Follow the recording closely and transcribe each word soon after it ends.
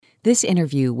This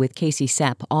interview with Casey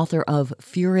Sepp, author of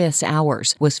Furious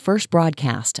Hours, was first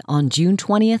broadcast on June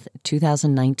 20th,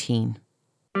 2019.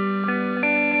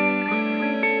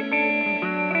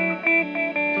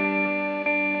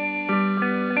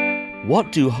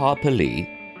 What do Harper Lee,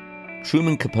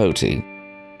 Truman Capote,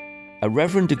 a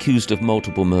reverend accused of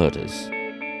multiple murders,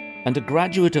 and a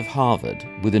graduate of Harvard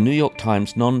with a New York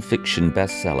Times non-fiction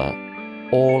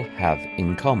bestseller all have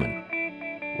in common?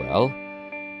 Well,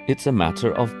 it's a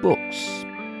matter of books,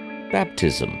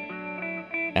 baptism,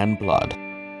 and blood.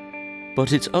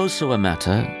 But it's also a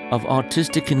matter of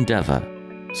artistic endeavor,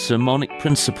 sermonic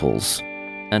principles,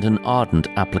 and an ardent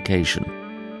application.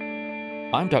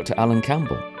 I'm Dr. Alan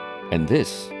Campbell, and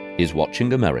this is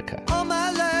Watching America. All my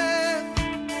life,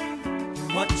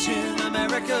 watching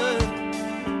America.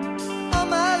 All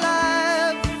my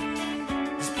life,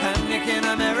 there's panic in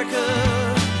America.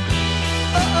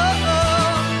 Oh, oh, oh,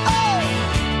 oh,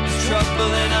 there's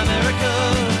trouble in America.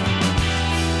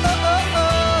 Oh, oh,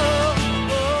 oh,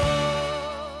 oh.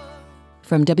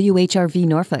 From WHRV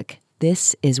Norfolk,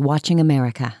 this is Watching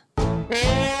America.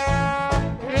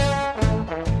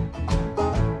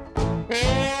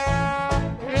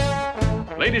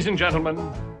 Ladies and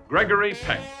gentlemen, Gregory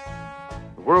Peck.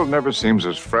 The world never seems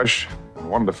as fresh and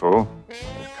wonderful, as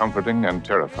comforting and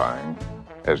terrifying,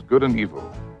 as good and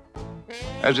evil,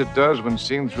 as it does when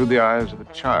seen through the eyes of a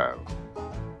child.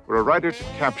 For a writer to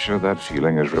capture that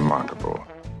feeling is remarkable.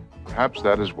 Perhaps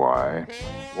that is why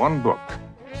one book,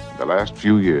 in the last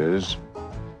few years,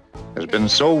 has been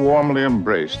so warmly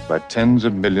embraced by tens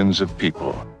of millions of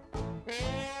people.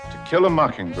 To Kill a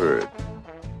Mockingbird,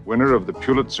 winner of the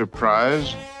Pulitzer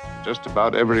Prize, just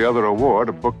about every other award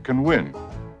a book can win.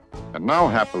 And now,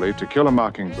 happily, To Kill a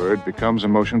Mockingbird becomes a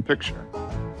motion picture.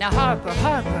 Now Harper,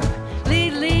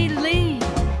 lead, lead, lead.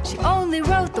 She only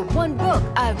wrote the one book,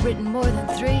 I've written more than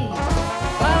three.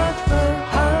 Harper,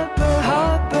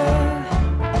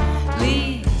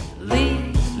 lead,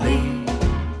 lead, lead.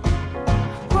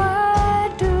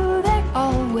 Why do they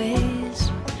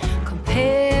always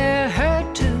compare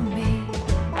her to me,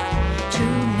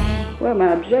 Well,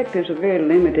 my objectives are very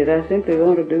limited. I simply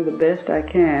want to do the best I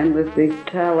can with the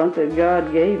talent that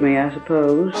God gave me, I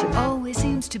suppose. She always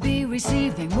seems to be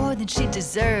receiving more than she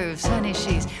deserves. Honey,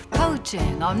 she's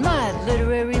poaching on my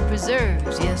literary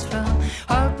preserves. Yes, from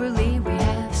Harper Lee we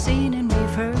have seen and we've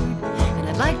heard. And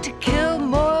I'd like to kill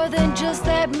more than just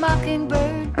that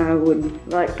mockingbird. I would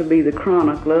like to be the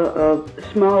chronicler of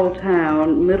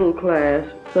small-town, middle-class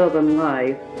Southern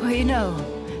life. Well, you know,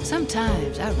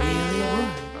 sometimes I really would.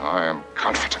 I am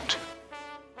confident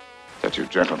that you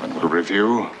gentlemen will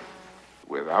review,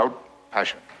 without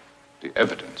passion, the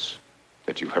evidence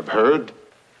that you have heard,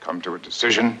 come to a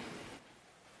decision,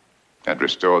 and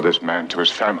restore this man to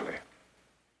his family.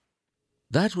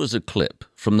 That was a clip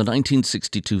from the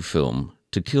 1962 film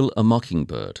To Kill a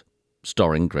Mockingbird,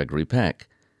 starring Gregory Peck.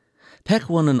 Peck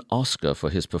won an Oscar for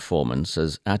his performance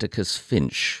as Atticus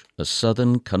Finch, a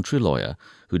Southern country lawyer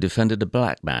who defended a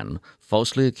black man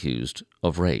falsely accused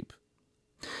of rape.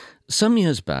 Some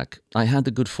years back, I had the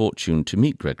good fortune to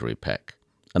meet Gregory Peck,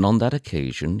 and on that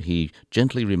occasion he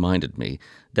gently reminded me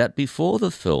that before the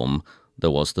film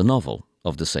there was the novel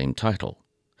of the same title,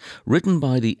 written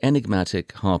by the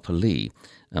enigmatic Harper Lee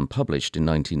and published in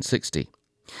 1960.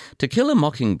 To Kill a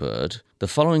Mockingbird, the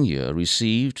following year,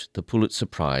 received the Pulitzer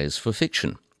Prize for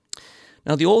fiction.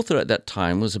 Now, the author at that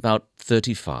time was about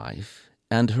 35,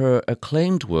 and her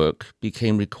acclaimed work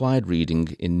became required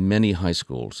reading in many high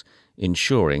schools,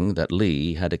 ensuring that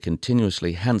Lee had a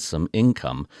continuously handsome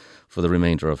income for the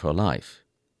remainder of her life.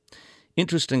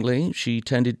 Interestingly, she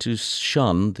tended to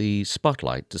shun the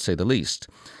spotlight, to say the least.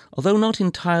 Although not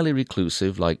entirely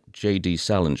reclusive like J.D.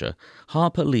 Salinger,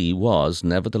 Harper Lee was,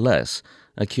 nevertheless,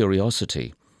 a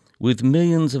curiosity. With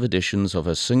millions of editions of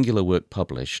her singular work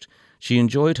published, she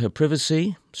enjoyed her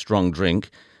privacy, strong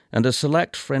drink, and a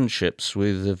select friendships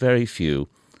with a very few,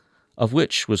 of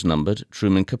which was numbered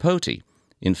Truman Capote.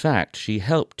 In fact, she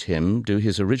helped him do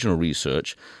his original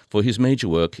research for his major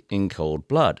work In Cold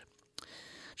Blood.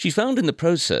 She found in the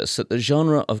process that the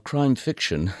genre of crime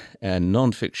fiction and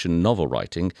non-fiction novel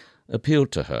writing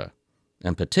appealed to her,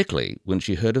 and particularly when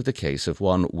she heard of the case of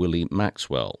one Willie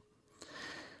Maxwell.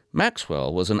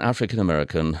 Maxwell was an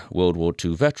African-American World War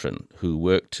II veteran who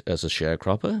worked as a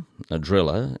sharecropper, a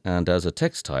driller, and as a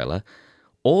textiler,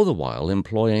 all the while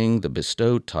employing the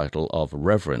bestowed title of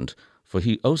Reverend, for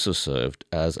he also served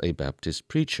as a Baptist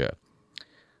preacher.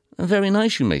 Very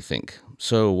nice, you may think.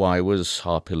 So why was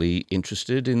Harper Lee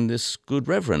interested in this good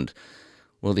Reverend?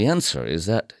 Well, the answer is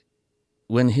that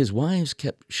when his wives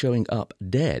kept showing up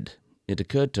dead, it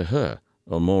occurred to her,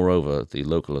 or moreover the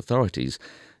local authorities,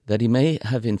 that he may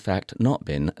have in fact not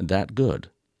been that good.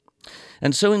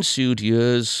 And so ensued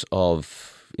years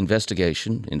of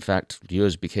investigation, in fact,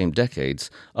 years became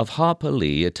decades, of Harper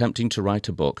Lee attempting to write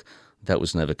a book that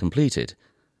was never completed.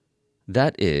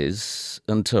 That is,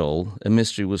 until a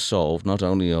mystery was solved not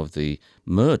only of the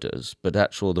murders, but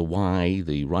actually the why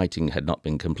the writing had not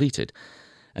been completed.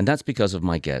 And that's because of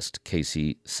my guest,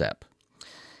 Casey Sepp.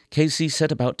 Casey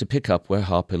set about to pick up where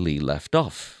Harper Lee left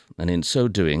off, and in so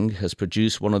doing has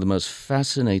produced one of the most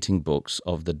fascinating books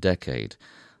of the decade.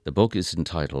 The book is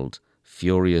entitled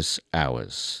Furious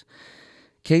Hours.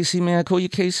 Casey, may I call you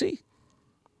Casey?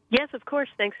 Yes, of course.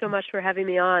 Thanks so much for having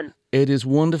me on. It is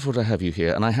wonderful to have you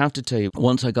here. And I have to tell you,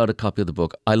 once I got a copy of the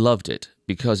book, I loved it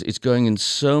because it's going in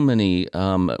so many,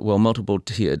 multiple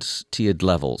tiered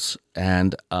levels.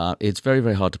 And it's very,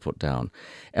 very hard to put down.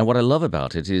 And what I love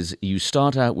about it is you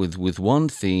start out with one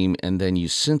theme and then you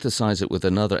synthesize it with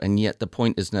another, and yet the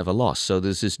point is never lost. So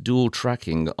there's this dual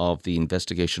tracking of the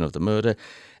investigation of the murder,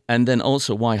 and then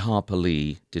also why Harper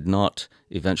Lee did not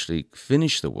eventually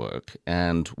finish the work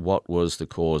and what was the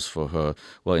cause for her,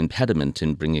 impediment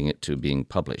in bringing it to being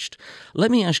published.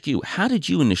 Let me ask you, how did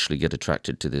you initially get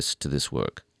attracted to this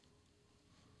work?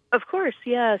 Of course,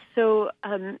 yeah. So,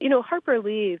 Harper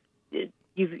Lee,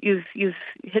 you've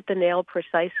hit the nail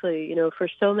precisely. For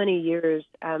so many years,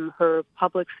 her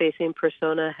public-facing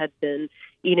persona had been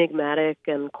enigmatic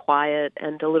and quiet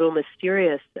and a little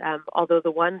mysterious, although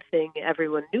the one thing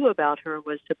everyone knew about her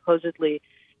was supposedly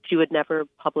she would never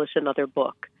publish another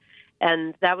book.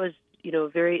 And that was,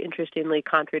 very interestingly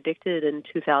contradicted in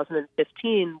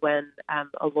 2015 when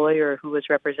a lawyer who was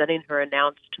representing her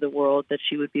announced to the world that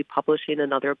she would be publishing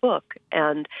another book.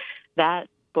 And that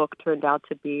book turned out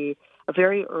to be a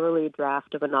very early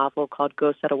draft of a novel called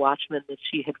Go Set a Watchman that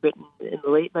she had written in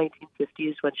the late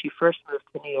 1950s when she first moved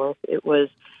to New York. It was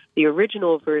the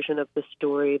original version of the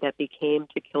story that became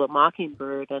To Kill a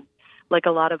Mockingbird. And like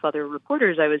a lot of other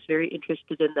reporters, I was very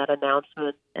interested in that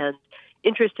announcement and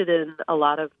interested in a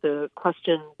lot of the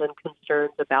questions and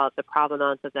concerns about the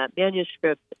provenance of that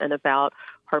manuscript and about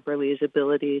Harper Lee's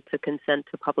ability to consent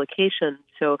to publication.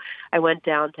 So I went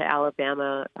down to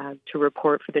Alabama to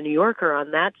report for The New Yorker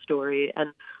on that story.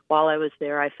 And while I was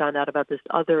there, I found out about this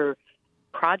other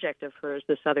project of hers,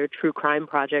 this other true crime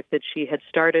project that she had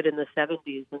started in the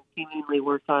 70s and seemingly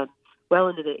worked on well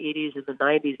into the 80s and the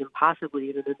 90s and possibly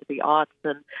even into the aughts.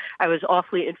 And I was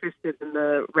awfully interested in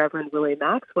the Reverend Willie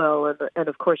Maxwell and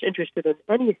of course, interested in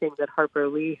anything that Harper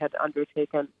Lee had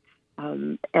undertaken.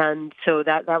 And so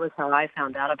that was how I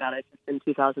found out about it just in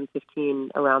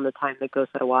 2015, around the time that Go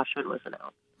Set a Watchman was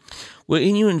announced. Well,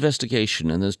 in your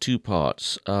investigation, and there's two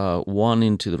parts, one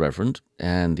into the Reverend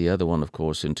and the other one, of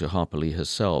course, into Harper Lee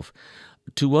herself.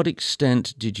 To what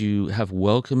extent did you have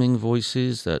welcoming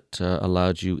voices that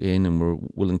allowed you in and were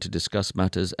willing to discuss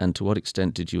matters? And to what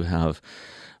extent did you have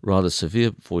rather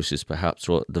severe voices, perhaps,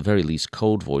 or at the very least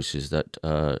cold voices that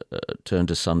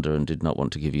turned asunder and did not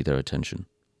want to give you their attention?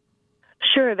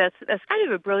 Sure, that's kind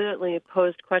of a brilliantly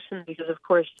posed question because, of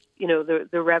course,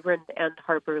 the Reverend and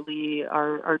Harper Lee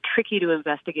are tricky to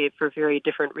investigate for very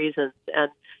different reasons.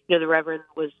 And the Reverend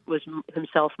was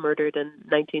himself murdered in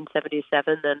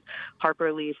 1977, and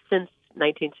Harper Lee, since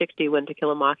 1960, when To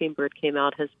Kill a Mockingbird came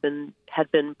out,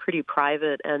 had been pretty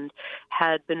private and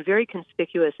had been very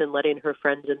conspicuous in letting her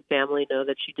friends and family know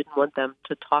that she didn't want them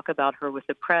to talk about her with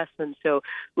the press. And so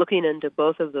looking into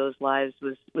both of those lives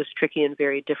was tricky in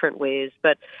very different ways.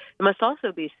 But it must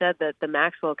also be said that the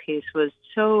Maxwell case was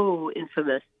so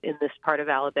infamous in this part of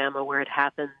Alabama where it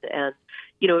happened. And,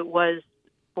 it was,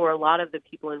 for a lot of the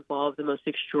people involved, the most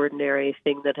extraordinary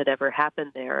thing that had ever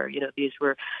happened there. These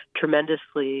were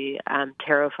tremendously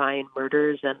terrifying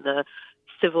murders, and the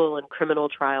civil and criminal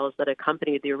trials that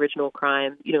accompanied the original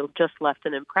crime, just left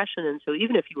an impression. And so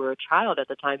even if you were a child at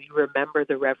the time, you remember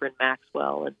the Reverend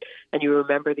Maxwell and you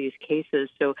remember these cases.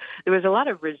 So there was a lot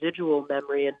of residual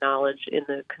memory and knowledge in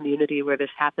the community where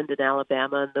this happened in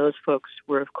Alabama. And those folks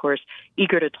were, of course,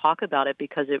 eager to talk about it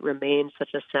because it remained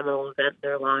such a seminal event in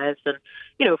their lives. And,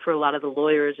 for a lot of the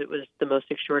lawyers, it was the most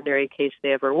extraordinary case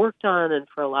they ever worked on. And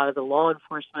for a lot of the law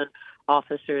enforcement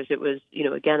officers, it was,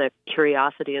 again, a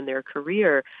curiosity in their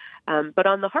career. But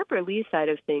on the Harper Lee side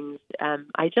of things,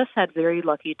 I just had very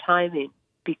lucky timing.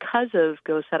 Because of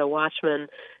Go Set a Watchman,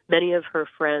 many of her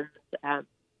friends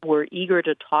were eager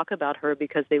to talk about her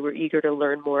because they were eager to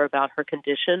learn more about her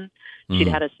condition. She'd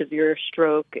had a severe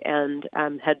stroke and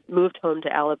had moved home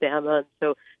to Alabama. And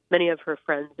so many of her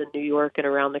friends in New York and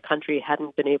around the country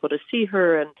hadn't been able to see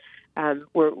her. And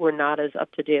were not as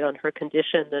up to date on her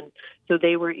condition, and so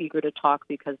they were eager to talk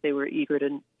because they were eager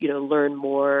to learn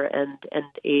more and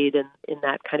aid in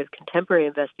that kind of contemporary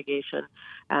investigation.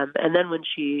 And then when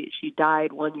she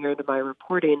died 1 year into my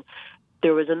reporting,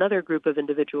 there was another group of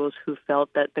individuals who felt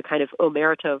that the kind of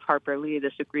omerta of Harper Lee,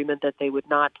 this agreement that they would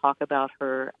not talk about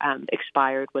her,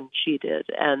 expired when she did,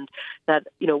 and that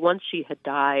once she had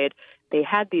died, they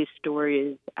had these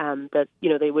stories that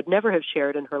they would never have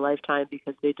shared in her lifetime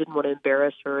because they didn't want to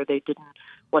embarrass her, they didn't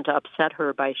want to upset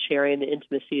her by sharing the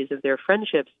intimacies of their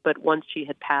friendships. But once she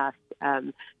had passed,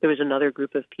 there was another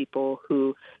group of people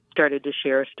who started to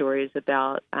share stories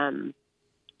about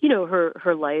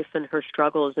her life and her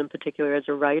struggles, in particular as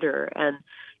a writer. And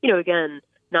again,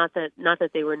 not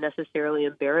that they were necessarily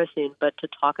embarrassing, but to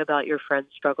talk about your friend's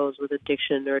struggles with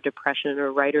addiction or depression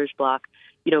or writer's block,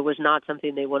 was not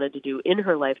something they wanted to do in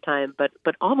her lifetime.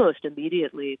 But almost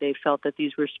immediately, they felt that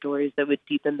these were stories that would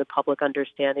deepen the public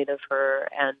understanding of her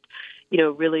and,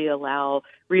 really allow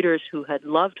readers who had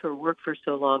loved her work for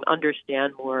so long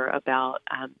understand more about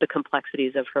the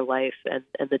complexities of her life and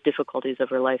the difficulties of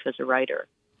her life as a writer.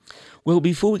 Well,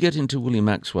 before we get into William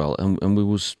Maxwell, and we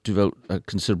will devote a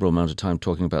considerable amount of time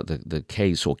talking about the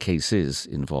case or cases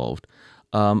involved,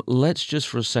 let's just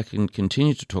for a second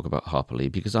continue to talk about Harper Lee,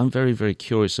 because I'm very, very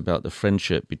curious about the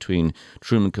friendship between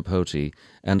Truman Capote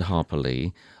and Harper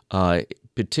Lee,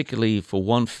 particularly for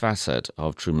one facet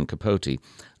of Truman Capote.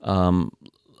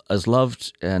 As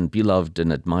loved and beloved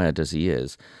and admired as he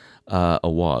is, or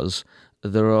was,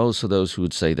 there are also those who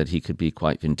would say that he could be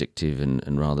quite vindictive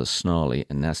and rather snarly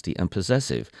and nasty and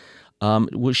possessive.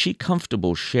 Was she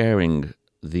comfortable sharing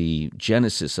the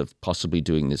genesis of possibly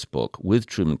doing this book with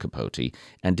Truman Capote,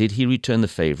 and did he return the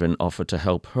favor and offer to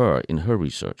help her in her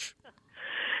research?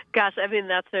 Gosh, I mean,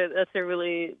 that's a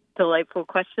really delightful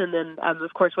question. And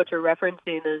of course, what you're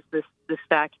referencing is this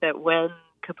fact that when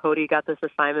Capote got this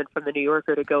assignment from the New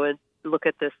Yorker to go and look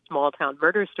at this small town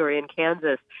murder story in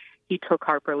Kansas, he took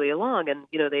Harper Lee along, and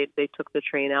they took the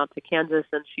train out to Kansas,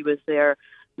 and she was there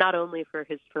not only for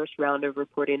his first round of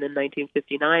reporting in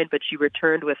 1959, but she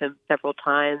returned with him several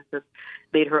times and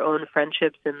made her own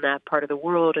friendships in that part of the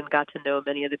world and got to know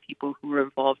many of the people who were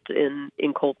involved in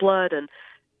Cold Blood, and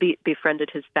befriended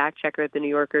his fact checker at the New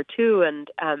Yorker too, and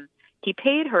he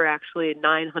paid her actually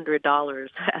 $900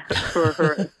 for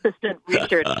her assistant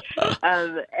research,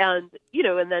 and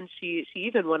then she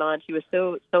even went on. She was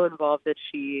so involved that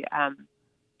she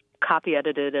copy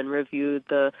edited and reviewed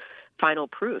the final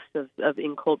proofs of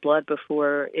In Cold Blood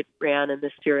before it ran in the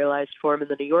serialized form in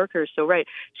the New Yorker. So, right,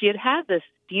 she had this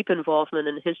deep involvement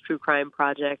in his true crime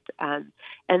project, and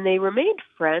they remained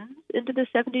friends into the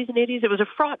 70s and 80s. It was a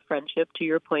fraught friendship, to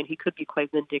your point. He could be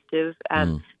quite vindictive.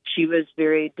 She was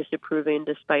very disapproving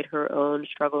despite her own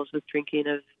struggles with drinking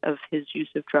of his use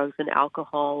of drugs and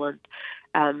alcohol,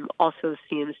 and also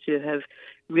seems to have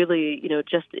really,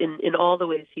 just in all the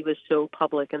ways he was so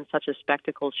public and such a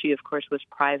spectacle, she, of course, was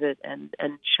private and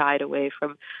shied away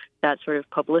from that sort of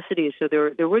publicity. So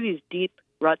there were these deep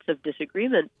ruts of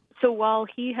disagreement. So while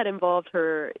he had involved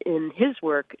her in his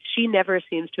work, she never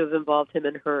seems to have involved him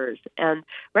in hers. And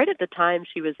right at the time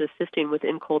she was assisting with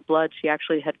In Cold Blood, she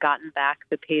actually had gotten back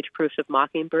the page proofs of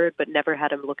Mockingbird, but never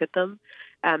had him look at them.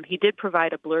 He did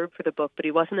provide a blurb for the book, but he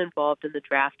wasn't involved in the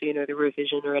drafting or the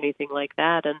revision or anything like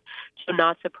that. And so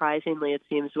not surprisingly, it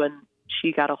seems, when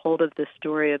she got a hold of this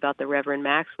story about the Reverend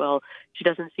Maxwell, she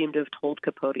doesn't seem to have told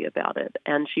Capote about it.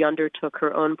 And she undertook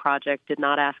her own project, did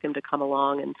not ask him to come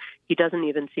along, and he doesn't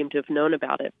even seem to have known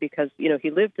about it because, he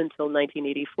lived until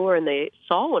 1984 and they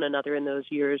saw one another in those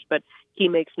years, but he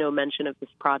makes no mention of this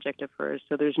project of hers,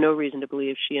 so there's no reason to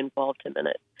believe she involved him in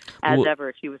it. As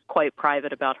ever, she was quite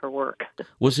private about her work.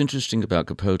 What's interesting about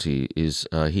Capote is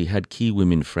he had key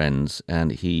women friends,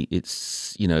 and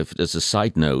as a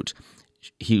side note,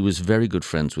 he was very good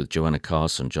friends with Joanna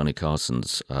Carson, Johnny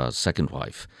Carson's second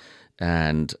wife,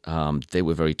 and they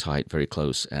were very tight, very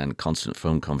close, and constant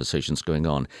phone conversations going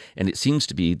on. And it seems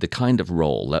to be the kind of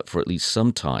role that for at least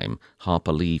some time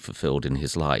Harper Lee fulfilled in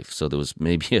his life. So there was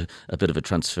maybe a bit of a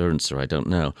transference there, I don't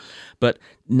know. But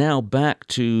now back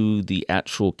to the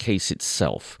actual case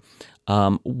itself.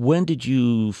 When did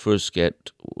you first get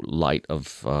light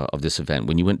of this event?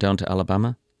 When you went down to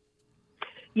Alabama?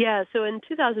 Yeah, so in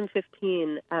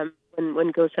 2015,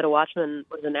 when Go Set a Watchman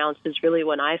was announced, is really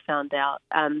when I found out.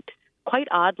 Quite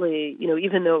oddly,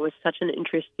 even though it was such an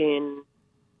interesting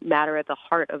matter at the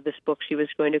heart of this book she was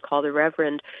going to call The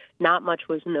Reverend, not much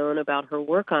was known about her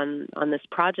work on this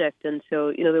project. And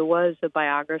so, there was a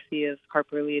biography of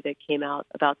Harper Lee that came out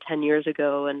about 10 years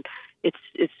ago, and it's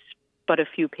but a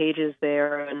few pages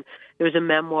there. And there was a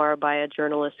memoir by a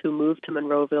journalist who moved to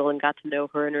Monroeville and got to know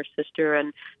her and her sister,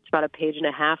 and it's about a page and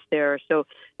a half there. So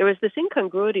there was this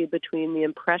incongruity between the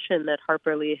impression that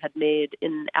Harper Lee had made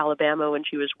in Alabama when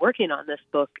she was working on this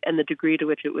book and the degree to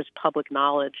which it was public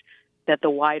knowledge that the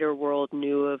wider world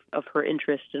knew of her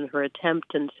interest and her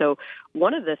attempt. And so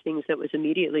one of the things that was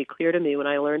immediately clear to me when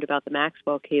I learned about the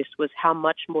Maxwell case was how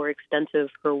much more extensive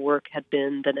her work had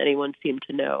been than anyone seemed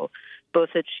to know.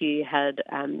 Both that she had,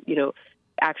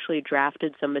 actually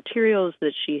drafted some materials,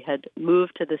 that she had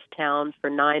moved to this town for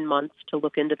 9 months to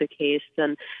look into the case,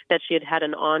 and that she had had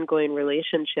an ongoing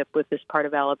relationship with this part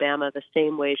of Alabama the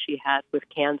same way she had with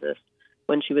Kansas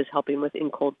when she was helping with In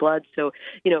Cold Blood. So,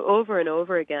 over and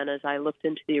over again, as I looked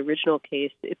into the original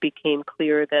case, it became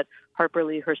clear that Harper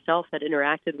Lee herself had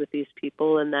interacted with these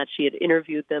people and that she had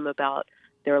interviewed them about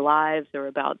their lives or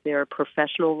about their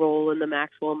professional role in the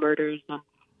Maxwell murders. And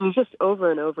it was just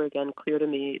over and over again clear to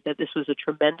me that this was a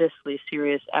tremendously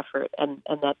serious effort and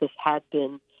that this had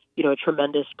been, a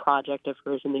tremendous project of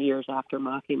hers in the years after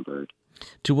Mockingbird.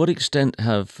 To what extent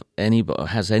has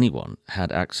anyone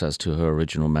had access to her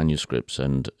original manuscripts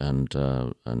and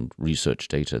research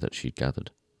data that she'd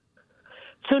gathered?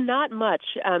 So not much.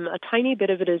 A tiny bit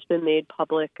of it has been made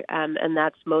public, and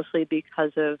that's mostly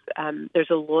because of there's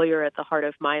a lawyer at the heart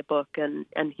of my book, and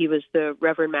he was the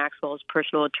Reverend Maxwell's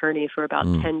personal attorney for about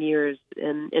 10 years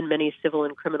in many civil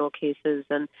and criminal cases,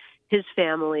 and his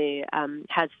family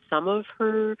has some of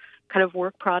her kind of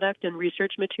work product and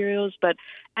research materials, but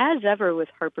as ever with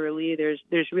Harper Lee,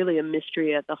 there's really a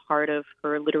mystery at the heart of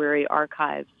her literary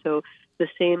archives. So the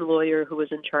same lawyer who was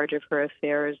in charge of her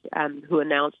affairs, who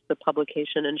announced the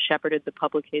publication and shepherded the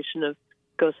publication of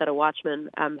Go Set a Watchman,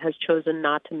 has chosen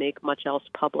not to make much else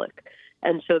public.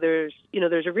 And so there's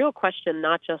a real question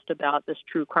not just about this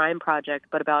true crime project,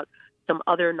 but about some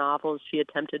other novels she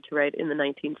attempted to write in the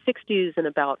 1960s and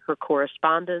about her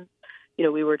correspondence.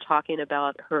 We were talking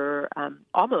about her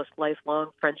almost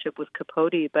lifelong friendship with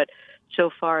Capote, but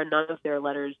so far none of their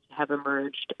letters have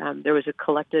emerged. There was a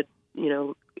collected,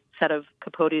 set of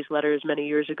Capote's letters many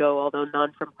years ago, although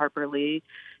none from Harper Lee.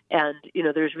 And,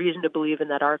 there's reason to believe in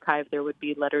that archive there would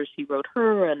be letters he wrote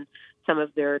her and some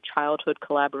of their childhood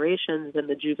collaborations and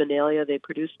the juvenilia they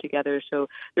produced together. So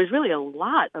there's really a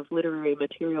lot of literary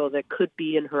material that could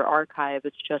be in her archive.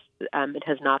 It's just it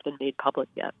has not been made public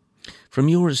yet. From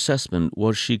your assessment,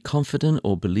 was she confident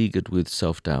or beleaguered with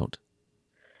self-doubt?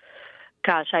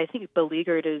 Gosh, I think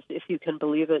beleaguered is, if you can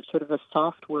believe it, sort of a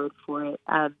soft word for it.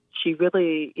 She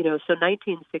really, so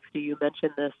 1960, you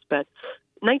mentioned this, but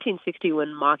 1960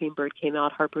 when Mockingbird came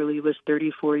out, Harper Lee was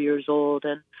 34 years old,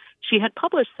 and she had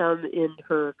published some in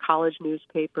her college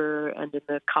newspaper and in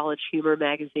the College Humor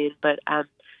magazine, but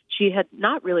she had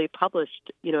not really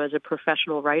published, as a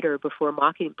professional writer before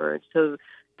Mockingbird. So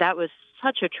that was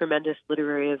such a tremendous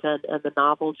literary event, and the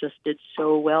novel just did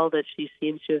so well that she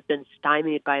seems to have been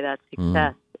stymied by that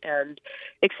success. And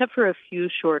except for a few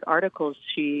short articles,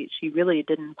 she really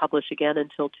didn't publish again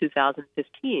until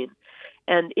 2015.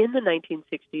 And in the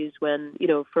 1960s, when,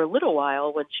 for a little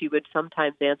while, when she would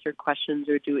sometimes answer questions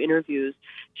or do interviews,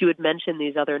 she would mention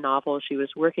these other novels she was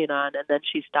working on, and then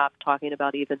she stopped talking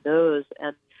about even those.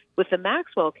 And with the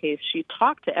Maxwell case, she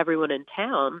talked to everyone in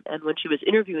town, and when she was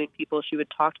interviewing people, she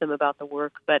would talk to them about the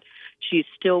work, but she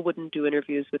still wouldn't do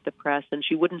interviews with the press, and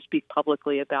she wouldn't speak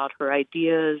publicly about her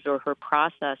ideas or her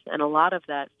process, and a lot of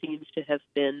that seems to have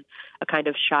been a kind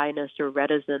of shyness or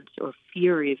reticence or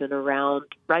fear even around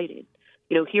writing.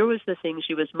 Here was the thing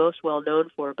she was most well known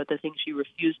for, but the thing she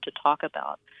refused to talk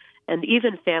about. And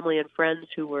even family and friends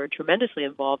who were tremendously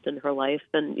involved in her life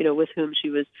and, with whom she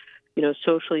was,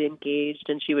 socially engaged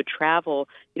and she would travel,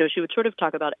 she would sort of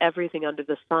talk about everything under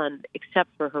the sun except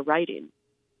for her writing.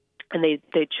 And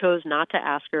they chose not to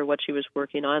ask her what she was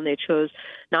working on. They chose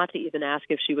not to even ask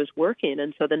if she was working.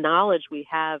 And so the knowledge we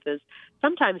have is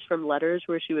sometimes from letters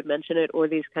where she would mention it, or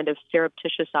these kind of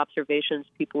surreptitious observations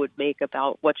people would make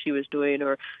about what she was doing,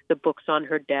 or the books on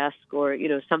her desk, or,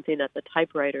 something at the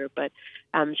typewriter. But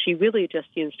she really just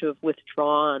seems to have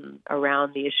withdrawn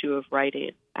around the issue of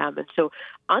writing. And so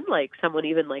unlike someone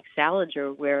even like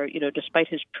Salinger, where, despite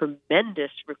his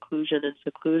tremendous reclusion and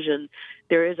seclusion,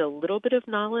 there is a little bit of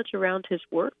knowledge around his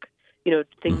work.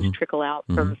 Things trickle out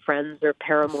from friends or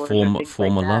paramours.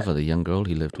 Former lover, the young girl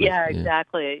he lived with. Yeah,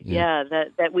 exactly. Yeah,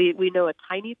 that we know a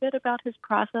tiny bit about his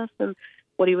process and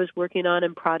what he was working on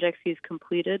and projects he's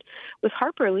completed. With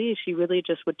Harper Lee, she really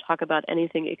just would talk about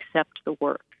anything except the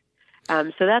work.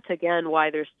 So that's, again, why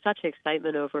there's such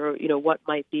excitement over, what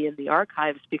might be in the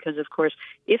archives, because, of course,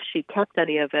 if she kept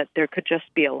any of it, there could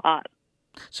just be a lot.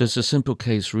 So it's a simple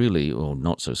case, really, or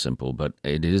not so simple, but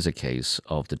it is a case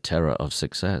of the terror of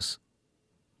success.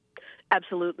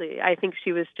 Absolutely. I think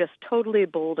she was just totally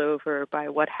bowled over by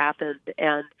what happened.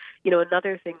 And,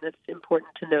 another thing that's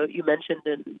important to note, you mentioned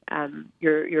in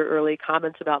your early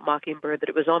comments about Mockingbird that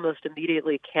it was almost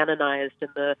immediately canonized in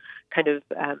the kind of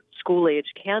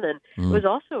school-age canon. It was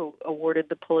also awarded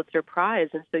the Pulitzer Prize.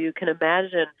 And so you can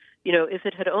imagine, if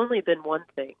it had only been one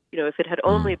thing, if it had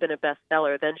only been a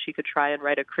bestseller, then she could try and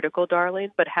write a critical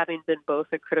darling. But having been both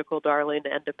a critical darling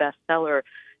and a bestseller,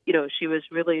 she was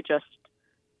really just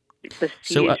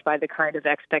besieged by the kind of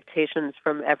expectations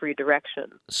from every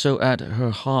direction. So at her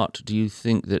heart, do you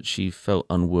think that she felt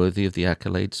unworthy of the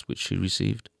accolades which she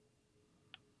received?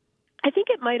 I think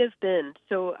it might have been.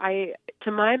 So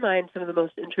to my mind, some of the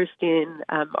most interesting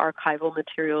archival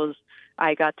materials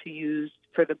I got to use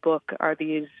for the book are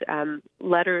these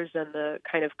letters and the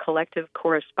kind of collective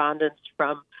correspondence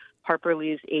from Harper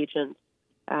Lee's agents,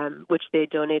 which they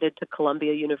donated to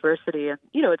Columbia University. And,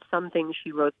 it's some things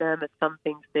she wrote them, it's some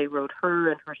things they wrote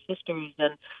her and her sisters.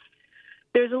 And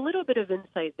there's a little bit of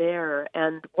insight there.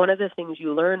 And one of the things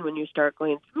you learn when you start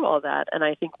going through all that, and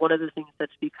I think one of the things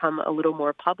that's become a little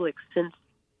more public since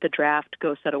the draft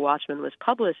Go Set a Watchman was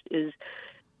published, is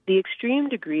the extreme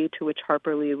degree to which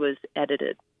Harper Lee was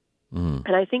edited.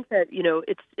 And I think that,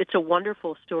 it's a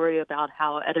wonderful story about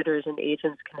how editors and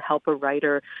agents can help a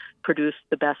writer produce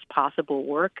the best possible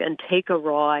work and take a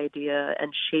raw idea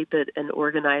and shape it and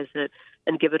organize it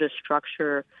and give it a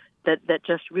structure that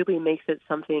just really makes it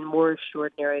something more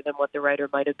extraordinary than what the writer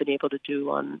might have been able to do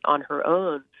on her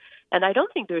own. And I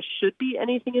don't think there should be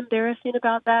anything embarrassing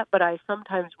about that, but I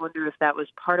sometimes wonder if that was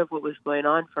part of what was going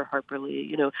on for Harper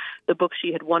Lee. The book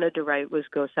she had wanted to write was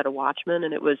Go Set a Watchman,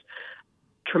 and it was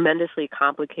tremendously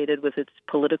complicated with its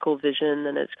political vision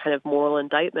and its kind of moral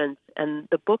indictments. And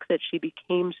the book that she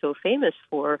became so famous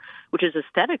for, which is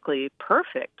aesthetically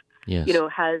perfect,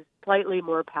 has slightly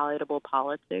more palatable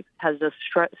politics, has a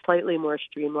slightly more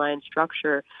streamlined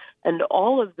structure, and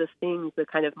all of the things, the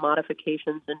kind of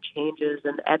modifications and changes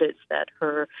and edits that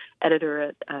her editor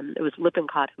at, it was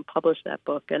Lippincott who published that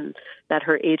book, and that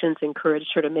her agents encouraged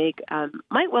her to make,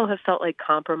 might well have felt like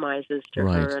compromises to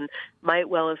her, and might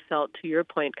well have felt, to your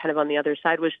point, kind of on the other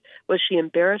side. Was she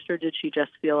embarrassed, or did she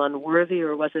just feel unworthy,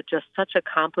 or was it just such a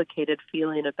complicated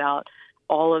feeling about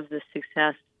all of the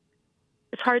success?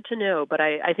 It's hard to know, but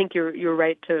I think you're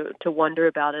right to wonder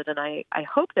about it. And I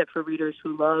hope that for readers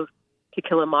who love To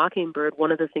Kill a Mockingbird,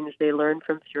 one of the things they learn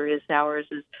from Furious Hours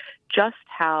is just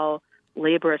how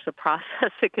laborious a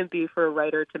process it can be for a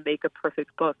writer to make a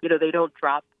perfect book. They don't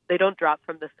drop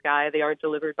from the sky. They aren't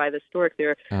delivered by the stork.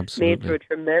 They're made through a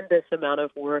tremendous amount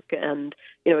of work. And,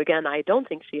 again, I don't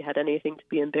think she had anything to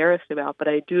be embarrassed about, but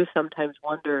I do sometimes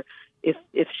wonder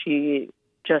if she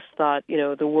just thought,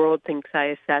 the world thinks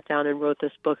I sat down and wrote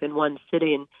this book in one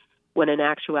sitting, when in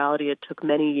actuality it took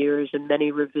many years and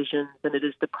many revisions, and it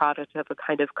is the product of a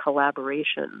kind of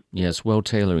collaboration. Yes, well,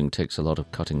 tailoring takes a lot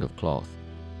of cutting of cloth.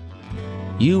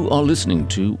 You are listening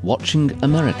to Watching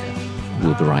America.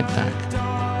 We'll be right back.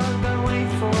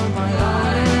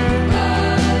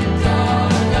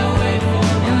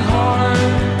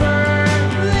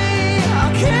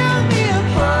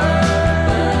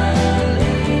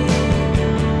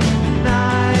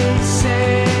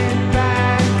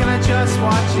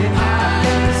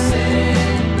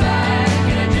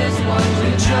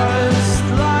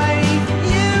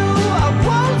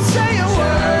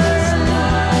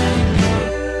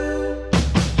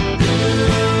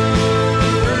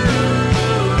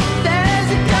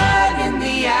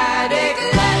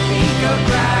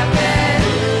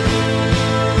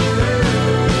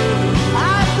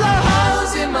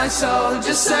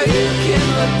 Just so you can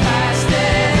look past it.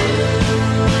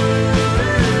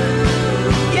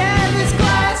 Yeah, there's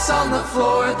glass on the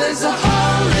floor, there's a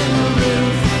hole in the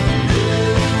roof.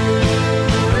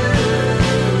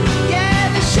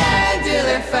 Yeah, the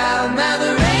chandelier fell, now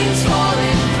the rain's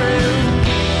falling through.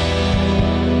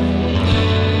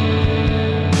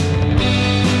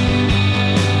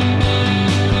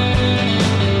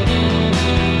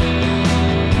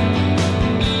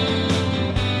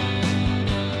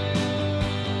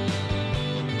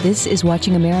 This is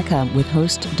Watching America with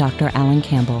host Dr. Alan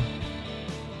Campbell.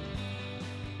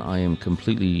 I am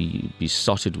completely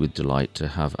besotted with delight to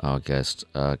have our guest,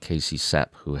 Casey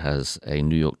Sepp, who has a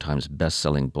New York Times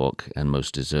best-selling book, and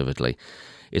most deservedly.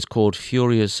 It's called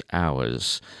Furious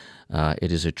Hours.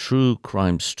 It is a true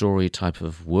crime story type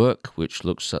of work which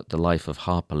looks at the life of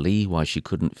Harper Lee, why she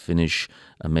couldn't finish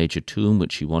a major tome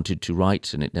which she wanted to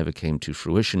write and it never came to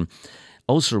fruition.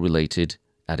 Also related,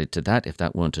 added to that, if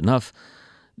that weren't enough,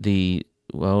 the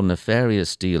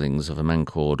nefarious dealings of a man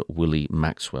called Willie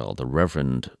Maxwell, the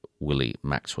Reverend Willie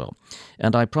Maxwell.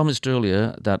 And I promised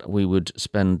earlier that we would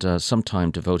spend some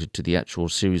time devoted to the actual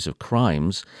series of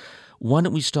crimes. Why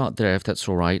don't we start there, if that's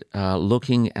all right,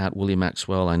 looking at Willie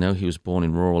Maxwell. I know he was born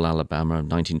in rural Alabama in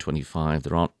 1925.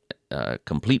 There aren't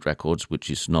complete records, which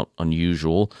is not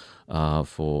unusual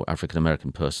for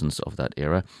African-American persons of that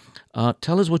era.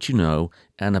 Tell us what you know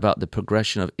and about the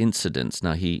progression of incidents.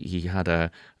 Now, he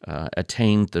had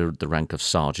attained the rank of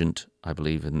sergeant, I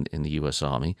believe, in the U.S.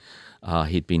 Army.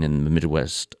 He'd been in the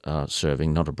Midwest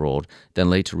serving, not abroad, then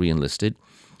later re-enlisted,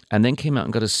 and then came out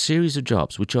and got a series of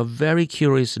jobs, which are very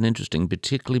curious and interesting,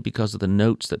 particularly because of the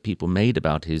notes that people made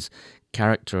about his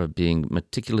character of being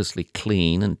meticulously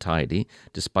clean and tidy,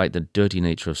 despite the dirty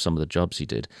nature of some of the jobs he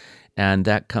did. And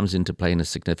that comes into play in a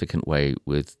significant way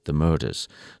with the murders.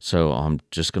 So I'm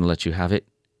just going to let you have it,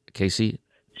 Casey.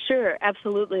 Sure,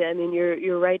 absolutely. I mean,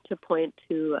 you're right to point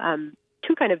to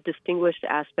two kind of distinguished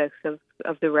aspects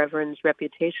of the Reverend's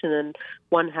reputation, and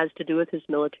one has to do with his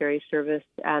military service.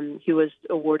 He was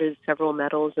awarded several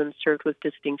medals and served with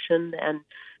distinction, and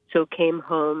so came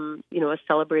home, a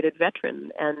celebrated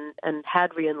veteran, and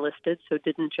had re-enlisted, so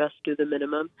didn't just do the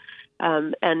minimum,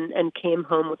 and came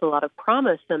home with a lot of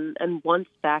promise. And once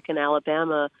back in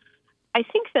Alabama, I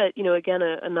think that, again,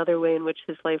 another way in which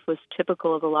his life was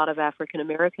typical of a lot of African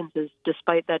Americans is,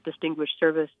 despite that distinguished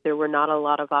service, there were not a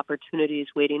lot of opportunities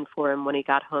waiting for him when he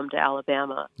got home to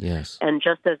Alabama. Yes. And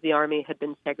just as the Army had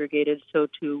been segregated, so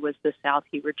too was the South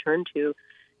he returned to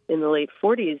in the late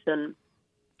 40s. And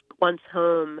once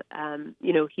home,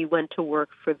 he went to work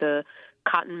for the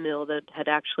cotton mill that had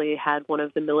actually had one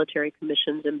of the military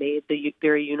commissions and made the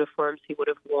very uniforms he would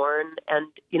have worn. And,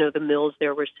 the mills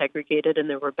there were segregated, and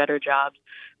there were better jobs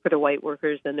for the white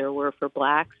workers than there were for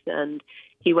blacks. And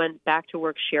he went back to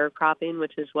work sharecropping,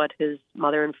 which is what his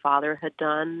mother and father had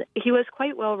done. He was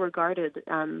quite well regarded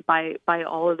by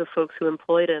all of the folks who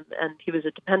employed him. And he was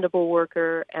a dependable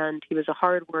worker, and he was a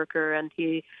hard worker, and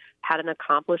he had an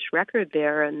accomplished record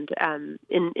there. And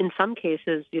in some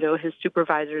cases, his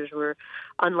supervisors were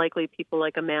unlikely people,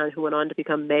 like a man who went on to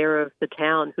become mayor of the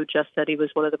town, who just said he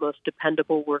was one of the most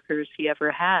dependable workers he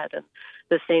ever had. And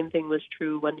the same thing was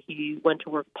true when he went to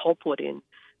work pulpwooding,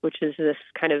 which is this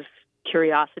kind of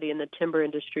curiosity in the timber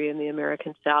industry in the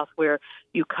American South, where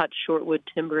you cut shortwood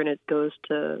timber and it goes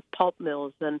to pulp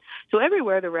mills. And so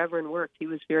everywhere the Reverend worked, he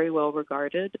was very well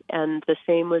regarded. And the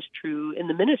same was true in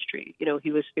the ministry.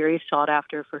 He was very sought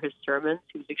after for his sermons.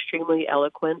 He was extremely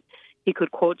eloquent. He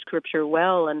could quote scripture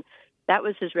well, and that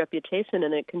was his reputation,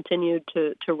 and it continued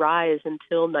to rise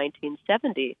until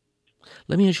 1970.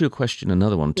 Let me ask you a question,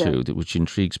 another one too, which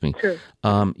intrigues me. Sure.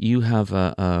 You have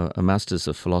a Master's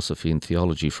of Philosophy and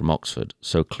Theology from Oxford,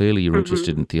 so clearly you're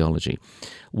interested in theology.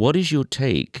 What is your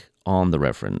take on the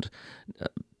Reverend?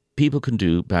 People can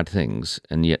do bad things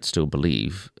and yet still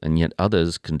believe, and yet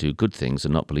others can do good things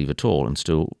and not believe at all and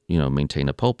still, maintain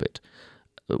a pulpit.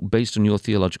 Based on your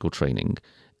theological training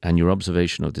and your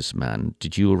observation of this man,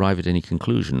 did you arrive at any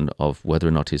conclusion of whether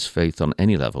or not his faith on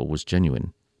any level was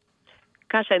genuine?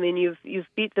 Gosh, I mean, you've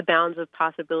beat the bounds of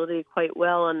possibility quite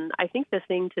well, and I think the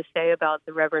thing to say about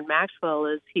the Reverend Maxwell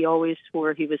is he always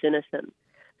swore he was innocent.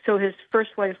 So his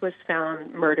first wife was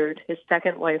found murdered. His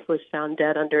second wife was found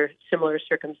dead under similar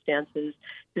circumstances.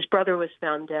 His brother was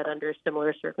found dead under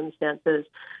similar circumstances.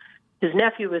 His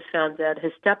nephew was found dead.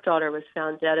 His stepdaughter was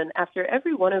found dead. And after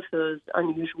every one of those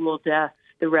unusual deaths,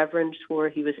 the Reverend swore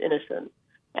he was innocent.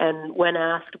 And when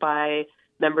asked by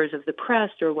members of the press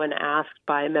or when asked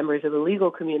by members of the legal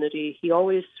community, he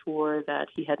always swore that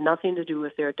he had nothing to do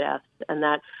with their deaths and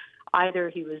that either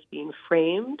he was being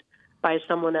framed by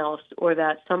someone else or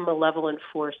that some malevolent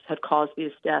force had caused these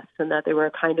deaths and that they were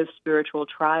a kind of spiritual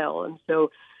trial. And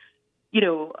so,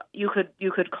 you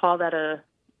could call that a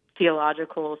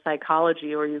theological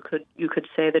psychology, or you could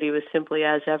say that he was simply,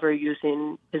 as ever,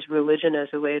 using his religion as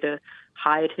a way to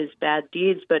hide his bad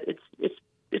deeds. But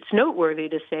it's noteworthy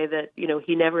to say that,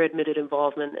 he never admitted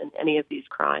involvement in any of these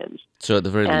crimes. So at the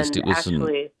very least, it was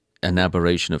an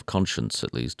aberration of conscience,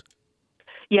 at least.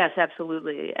 Yes,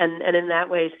 absolutely. And in that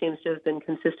way seems to have been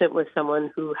consistent with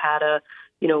someone who had a,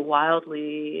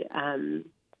 wildly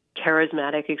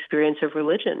charismatic experience of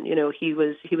religion. He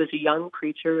was a young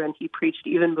preacher, and he preached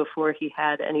even before he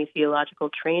had any theological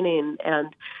training.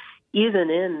 And even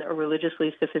in a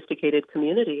religiously sophisticated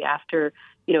community, after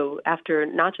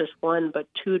not just one but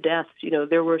two deaths,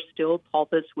 there were still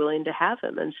pulpits willing to have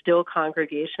him, and still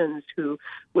congregations who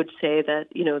would say that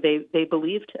they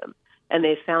believed him. and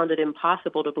they found it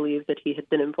impossible to believe that he had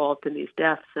been involved in these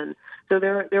deaths. And so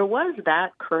there was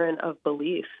that current of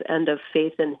belief and of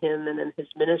faith in him and in his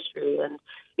ministry. And,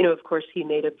 of course, he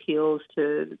made appeals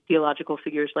to theological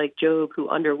figures like Job, who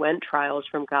underwent trials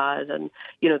from God. And,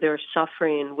 their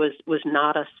suffering was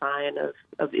not a sign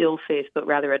of ill faith, but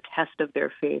rather a test of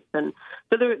their faith. And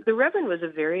so the Reverend was a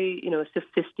very,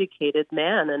 sophisticated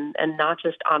man and not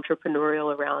just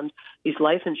entrepreneurial around these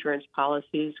life insurance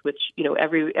policies, which,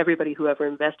 everybody who ever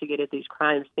investigated these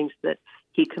crimes thinks that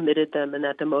he committed them and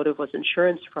that the motive was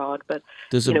insurance fraud. But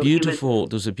there's a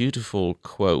beautiful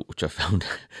quote which I found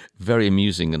very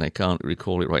amusing, and I can't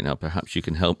recall it right now. Perhaps you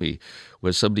can help me.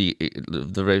 Where somebody,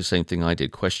 the very same thing I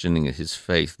did, questioning his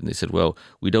faith, and they said, "Well,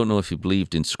 we don't know if he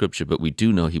believed in Scripture, but we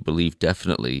do know he believed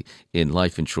definitely in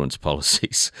life insurance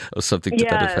policies," or something to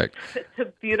that effect. It's a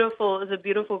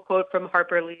beautiful quote from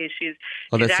Harper Lee. She's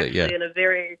actually in a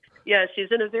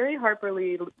very Harper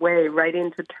Lee way,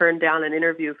 writing to turn down an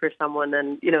interview for someone,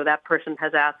 and that person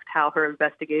has asked how her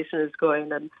investigation is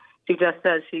going, and she just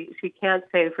says she can't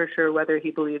say for sure whether he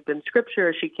believed in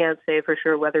Scripture. She can't say for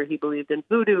sure whether he believed in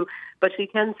voodoo, but she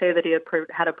can say that he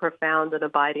had a profound and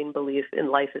abiding belief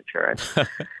in life insurance.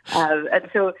 And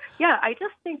so, I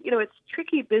just think, it's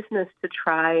tricky business to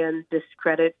try and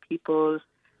discredit people's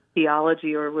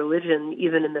theology or religion,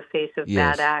 even in the face of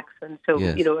bad acts. And so,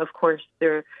 of course,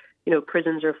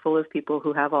 prisons are full of people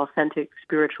who have authentic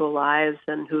spiritual lives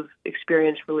and who've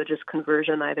experienced religious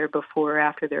conversion either before or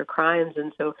after their crimes.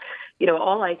 And so,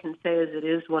 all I can say is it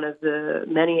is one of the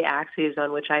many axes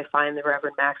on which I find the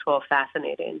Reverend Maxwell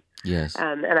fascinating. Yes.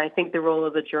 And I think the role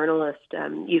of a journalist,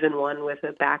 even one with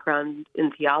a background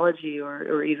in theology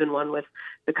or even one with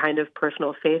the kind of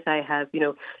personal faith I have,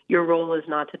 your role is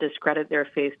not to discredit their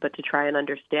faith, but to try and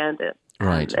understand it.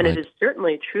 Right. And it is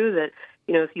certainly true that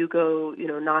if you go,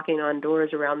 knocking on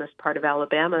doors around this part of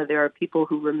Alabama, there are people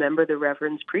who remember the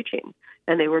Reverend's preaching,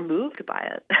 and they were moved by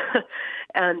it.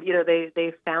 And,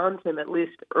 they found him, at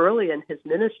least early in his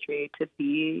ministry, to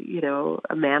be,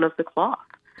 a man of the cloth.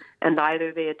 And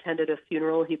either they attended a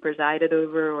funeral he presided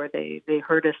over, or they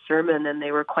heard a sermon and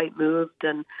they were quite moved.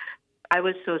 And I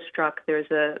was so struck.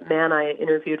 There's a man I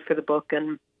interviewed for the book,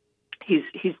 and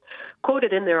he's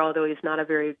quoted in there, although he's not a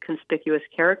very conspicuous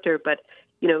character, but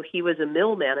he was a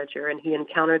mill manager, and he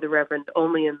encountered the Reverend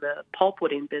only in the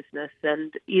pulpwooding business.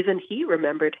 And even he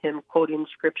remembered him quoting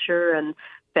Scripture and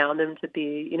found him to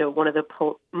be, one of the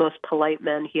most polite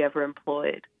men he ever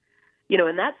employed.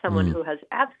 And that's someone who has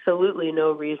absolutely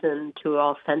no reason to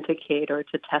authenticate or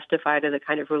to testify to the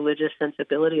kind of religious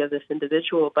sensibility of this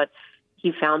individual, but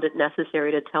he found it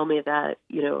necessary to tell me that,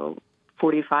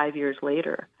 45 years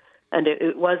later. And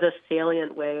it was a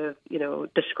salient way of,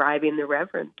 describing the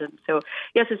Reverend. And so,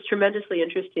 yes, it's tremendously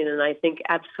interesting. And I think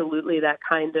absolutely that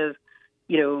kind of,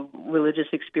 religious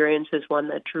experience is one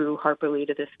that drew Harper Lee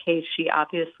to this case. She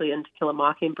obviously, in To Kill a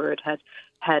Mockingbird,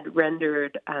 had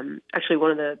rendered actually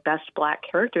one of the best Black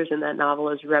characters in that novel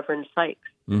is Reverend Sykes.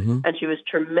 Mm-hmm. And she was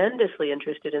tremendously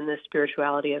interested in the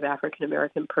spirituality of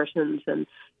African-American persons and,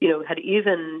 had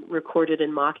even recorded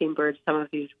in Mockingbird some of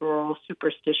these rural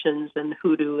superstitions and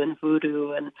hoodoo and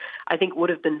voodoo. And I think would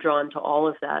have been drawn to all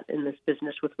of that in this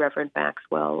business with Reverend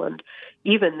Maxwell. And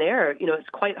even there, it's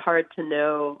quite hard to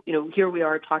know, here we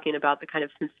are talking about the kind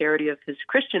of sincerity of his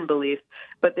Christian belief,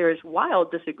 but there is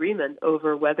wild disagreement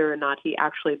over whether or not he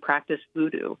actually practiced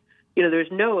voodoo.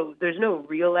 There's no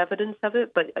real evidence of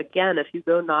it, but again, if you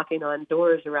go knocking on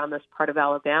doors around this part of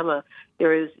Alabama,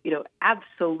 there is,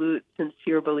 absolute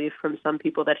sincere belief from some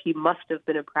people that he must have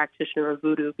been a practitioner of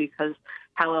voodoo, because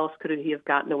how else could he have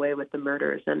gotten away with the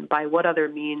murders? And by what other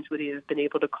means would he have been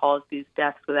able to cause these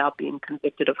deaths without being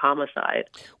convicted of homicide?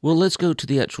 Well, let's go to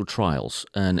the actual trials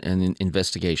and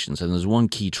investigations, and there's one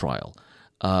key trial.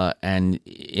 And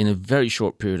in a very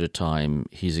short period of time,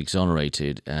 he's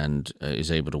exonerated and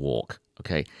is able to walk.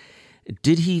 Okay.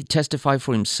 Did he testify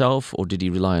for himself, or did he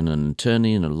rely on an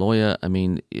attorney and a lawyer? I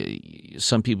mean,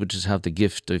 some people just have the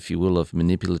gift, if you will, of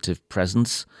manipulative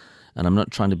presence. And I'm not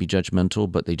trying to be judgmental,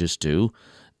 but they just do.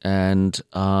 And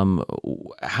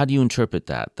how do you interpret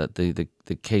that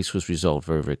the case was resolved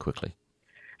very, very quickly?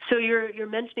 So you're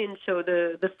mentioning,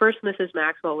 the first Mrs.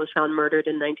 Maxwell was found murdered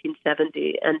in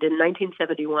 1970, and in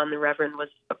 1971 the Reverend was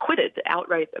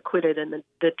outright acquitted, and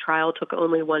the trial took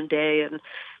only one day. And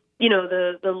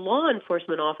the law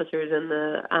enforcement officers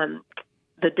and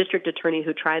the district attorney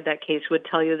who tried that case would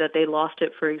tell you that they lost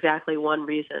it for exactly one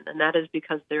reason, and that is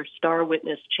because their star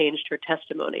witness changed her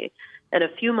testimony. And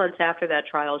a few months after that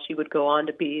trial, she would go on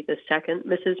to be the second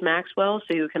Mrs. Maxwell,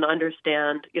 so you can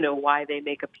understand, why they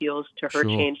make appeals to her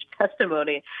changed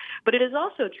testimony. But it is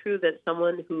also true that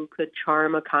someone who could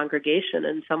charm a congregation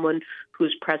and someone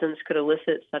whose presence could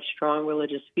elicit such strong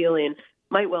religious feeling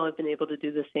might well have been able to do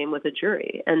the same with a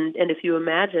jury. And if you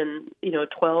imagine,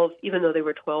 12, even though they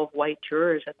were 12 white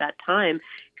jurors at that time,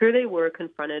 here they were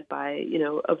confronted by,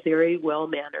 a very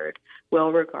well-mannered,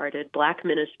 well-regarded black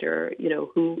minister,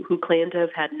 who claimed to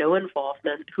have had no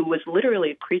involvement, who was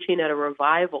literally preaching at a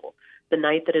revival the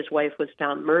night that his wife was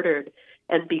found murdered.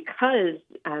 And because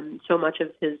so much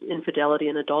of his infidelity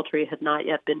and adultery had not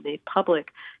yet been made public,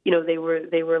 they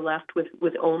were left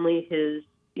with only his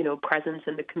presence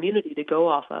in the community to go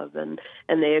off of, and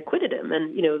they acquitted him.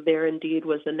 And, there indeed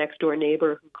was a next door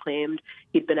neighbor who claimed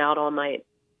he'd been out all night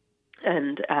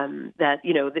and that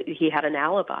he had an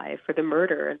alibi for the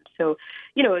murder. And so,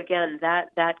 again,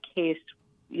 that case,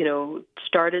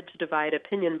 started to divide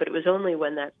opinion, but it was only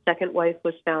when that second wife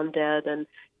was found dead and,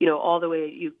 all the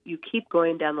way, you keep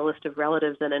going down the list of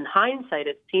relatives. And in hindsight,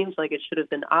 it seems like it should have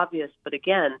been obvious. But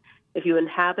again, if you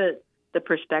inhabit the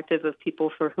perspective of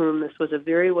people for whom this was a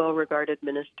very well-regarded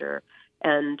minister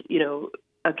and,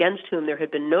 against whom there had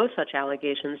been no such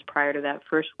allegations prior to that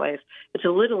first wife, it's a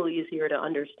little easier to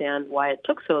understand why it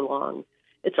took so long.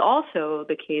 It's also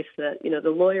the case that, the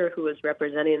lawyer who was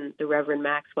representing the Reverend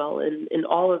Maxwell in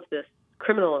all of these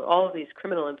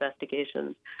criminal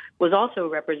investigations was also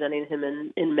representing him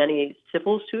in many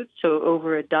civil suits. So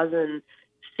over a dozen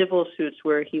civil suits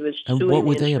where he was suing. And what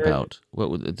were they about?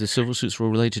 The civil suits were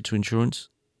related to insurance?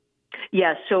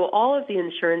 Yes. So all of the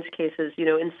insurance cases,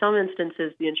 in some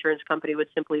instances, the insurance company would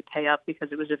simply pay up because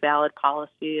it was a valid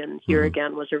policy. And here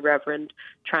again was a reverend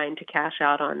trying to cash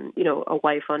out on, a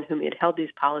wife on whom he had held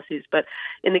these policies. But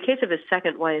in the case of his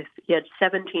second wife, he had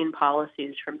 17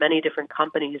 policies from many different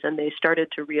companies, and they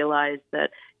started to realize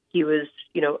that he was,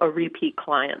 a repeat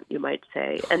client, you might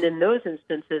say. And in those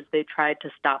instances, they tried to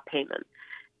stop payment.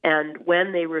 And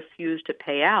when they refused to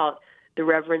pay out, the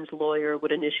Reverend's lawyer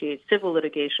would initiate civil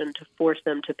litigation to force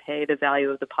them to pay the value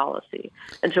of the policy.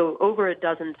 And so over a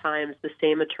dozen times, the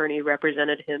same attorney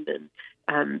represented him in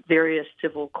various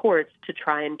civil courts to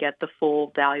try and get the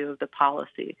full value of the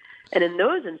policy. And in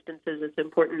those instances, it's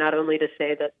important not only to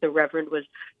say that the Reverend was,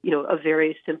 a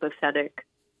very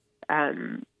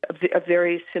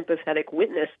sympathetic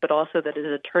witness, but also that his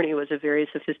attorney was a very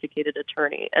sophisticated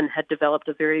attorney and had developed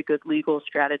a very good legal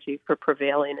strategy for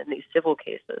prevailing in these civil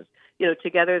cases.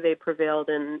 Together they prevailed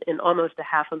in almost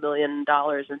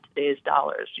 $500,000 in today's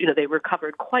dollars. They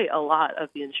recovered quite a lot of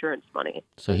the insurance money.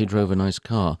 So he drove a nice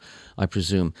car, I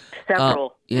presume.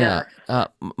 Several.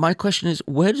 My question is,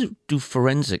 where do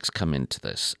forensics come into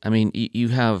this? I mean, you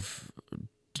have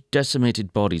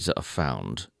decimated bodies that are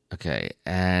found. Okay,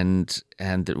 and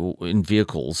in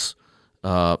vehicles,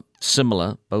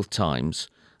 similar both times.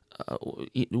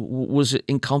 Was it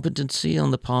incompetency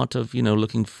on the part of,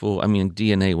 looking for,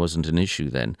 DNA wasn't an issue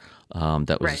then,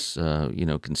 that was,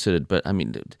 right. Considered. But,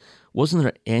 wasn't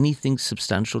there anything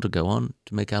substantial to go on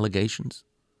to make allegations?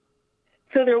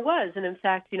 So there was, and in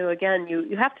fact, again,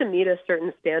 you have to meet a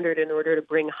certain standard in order to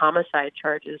bring homicide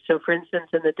charges. So, for instance,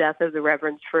 in the death of the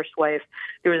Reverend's first wife,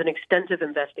 there was an extensive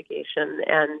investigation,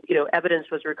 and, evidence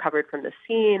was recovered from the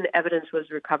scene, evidence was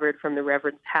recovered from the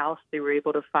Reverend's house. They were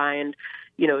able to find,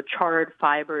 charred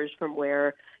fibers from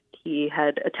where he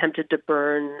had attempted to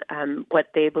burn what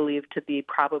they believed to be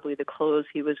probably the clothes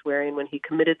he was wearing when he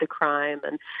committed the crime.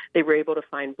 And they were able to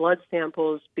find blood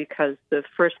samples because the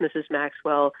first Mrs.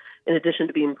 Maxwell, in addition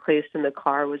to being placed in the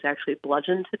car, was actually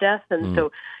bludgeoned to death. And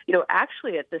so,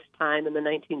 actually at this time in the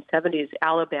 1970s,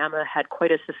 Alabama had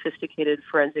quite a sophisticated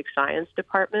forensic science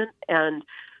department. And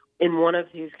in one of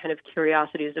these kind of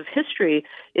curiosities of history,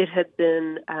 it had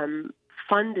been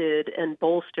funded and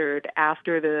bolstered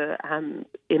after the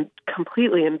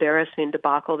completely embarrassing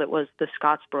debacle that was the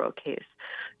Scottsboro case.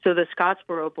 So the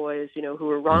Scottsboro boys, who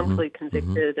were wrongfully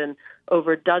convicted, and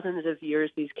over dozens of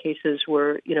years, these cases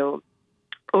were,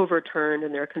 overturned,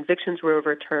 and their convictions were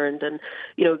overturned, and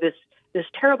this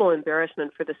terrible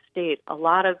embarrassment for the state. A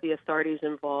lot of the authorities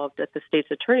involved at the state's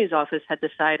attorney's office had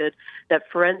decided that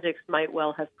forensics might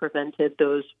well have prevented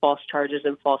those false charges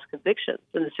and false convictions.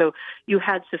 And so you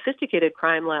had sophisticated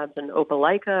crime labs in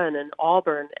Opelika and in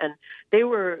Auburn, and they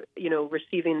were,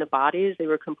 receiving the bodies. They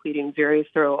were completing very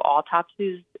thorough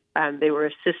autopsies They were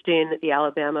assisting the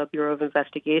Alabama Bureau of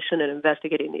Investigation in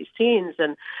investigating these scenes.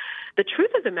 And the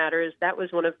truth of the matter is that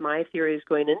was one of my theories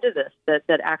going into this,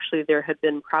 that actually there had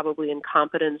been probably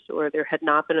incompetence or there had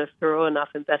not been a thorough enough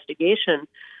investigation.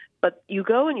 But you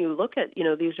go and you look at,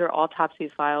 these are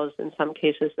autopsy files in some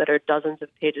cases that are dozens of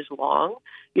pages long.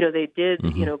 They did,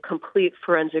 complete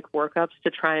forensic workups to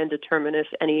try and determine if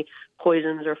any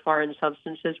poisons or foreign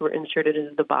substances were inserted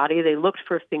into the body. They looked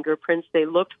for fingerprints. They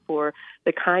looked for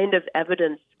the kind of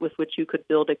evidence with which you could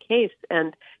build a case.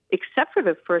 And except for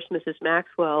the first Mrs.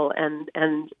 Maxwell and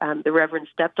the Reverend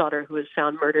stepdaughter who was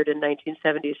found murdered in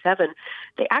 1977,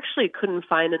 they actually couldn't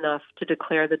find enough to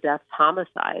declare the deaths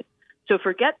homicide. So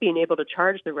forget being able to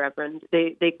charge the Reverend.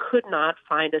 They could not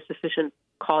find a sufficient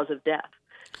cause of death.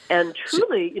 And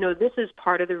truly, this is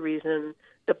part of the reason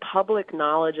the public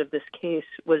knowledge of this case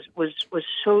was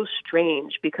so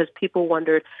strange, because people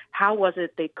wondered, how was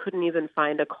it they couldn't even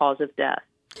find a cause of death?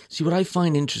 See, what I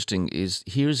find interesting is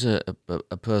here's a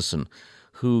person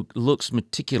who looks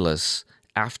meticulous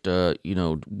after,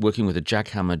 working with a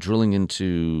jackhammer, drilling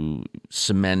into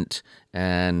cement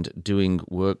and doing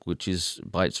work which is,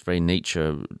 by its very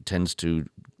nature, tends to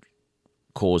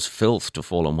cause filth to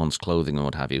fall on one's clothing or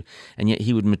what have you. And yet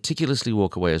he would meticulously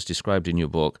walk away, as described in your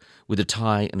book, with a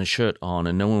tie and a shirt on,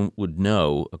 and no one would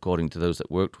know, according to those that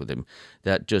worked with him,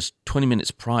 that just 20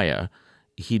 minutes prior,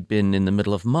 he'd been in the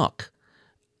middle of muck.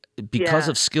 Because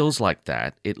of skills like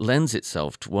that, it lends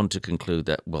itself to one to conclude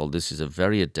that, well, this is a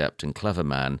very adept and clever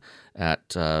man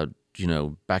at,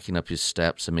 backing up his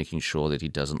steps and making sure that he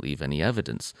doesn't leave any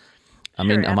evidence. I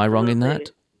mean, am I wrong in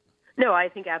that? No, I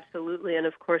think absolutely. And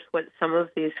of course, what some of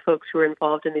these folks who are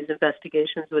involved in these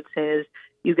investigations would say is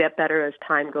you get better as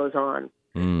time goes on.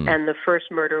 And the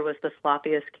first murder was the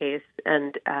sloppiest case.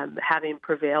 And having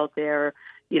prevailed there,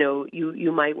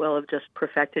 you might well have just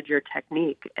perfected your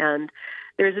technique. And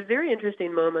there's a very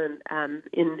interesting moment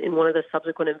in one of the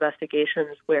subsequent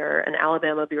investigations where an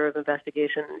Alabama Bureau of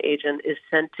Investigation agent is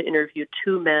sent to interview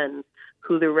two men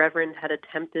who the Reverend had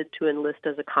attempted to enlist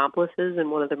as accomplices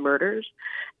in one of the murders.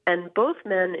 And both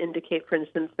men indicate, for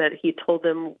instance, that he told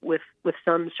them with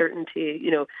some certainty,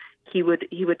 he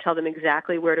would tell them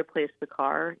exactly where to place the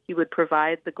car. He would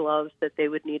provide the gloves that they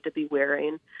would need to be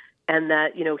wearing, and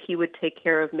that, he would take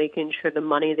care of making sure the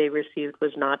money they received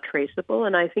was not traceable.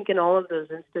 And I think in all of those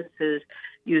instances,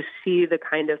 you see the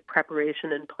kind of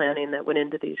preparation and planning that went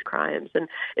into these crimes. And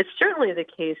it's certainly the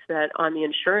case that on the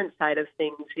insurance side of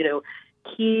things,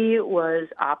 he was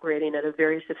operating at a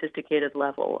very sophisticated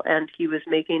level, and he was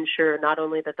making sure not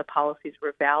only that the policies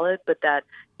were valid, but that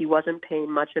he wasn't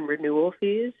paying much in renewal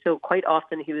fees. So quite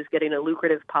often he was getting a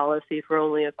lucrative policy for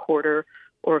only a quarter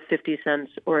or 50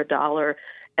 cents or $1.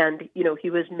 And, he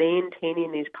was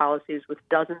maintaining these policies with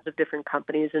dozens of different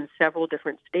companies in several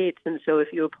different states. And so if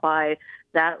you apply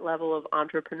that level of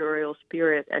entrepreneurial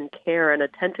spirit and care and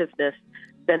attentiveness,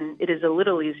 then it is a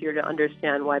little easier to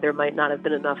understand why there might not have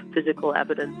been enough physical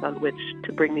evidence on which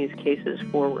to bring these cases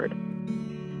forward.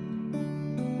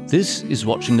 This is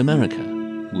Watching America.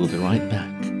 We'll be right back.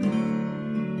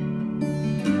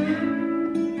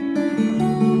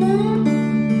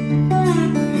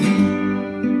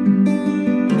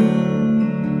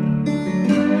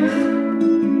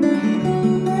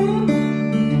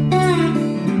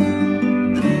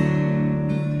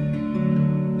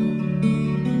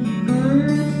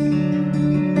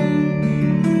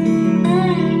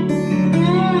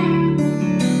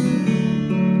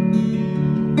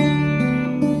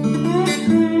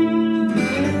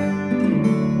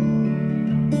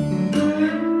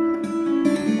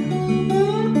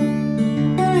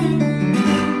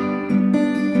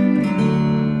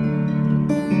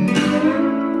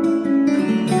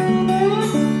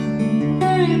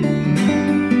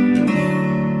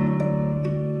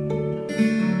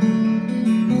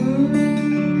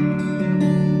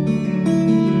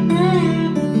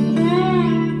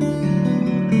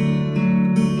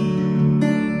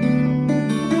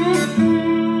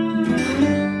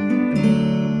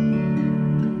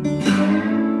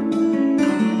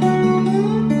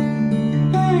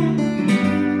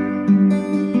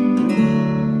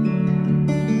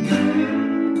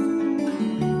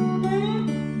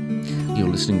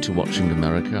 Listening to Watching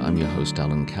America. I'm your host,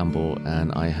 Alan Campbell,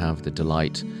 and I have the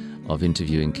delight of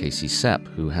interviewing Casey Sepp,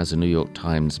 who has a New York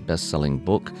Times best-selling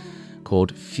book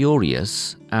called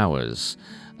Furious Hours,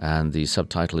 and the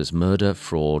subtitle is Murder,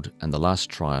 Fraud, and the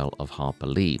Last Trial of Harper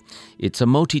Lee. It's a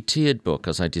multi-tiered book,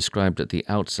 as I described at the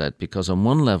outset, because on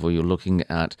one level you're looking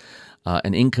at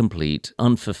an incomplete,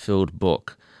 unfulfilled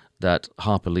book that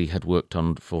Harper Lee had worked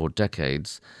on for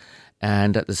decades.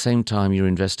 And at the same time, you're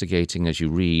investigating, as you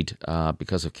read,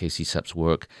 because of Casey Sepp's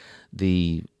work,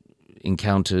 the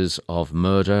encounters of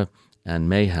murder and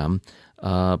mayhem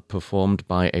performed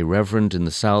by a reverend in the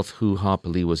South who Harper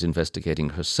Lee was investigating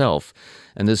herself.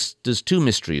 And there's two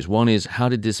mysteries. One is, how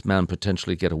did this man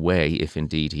potentially get away, if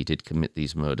indeed he did commit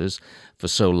these murders, for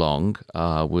so long,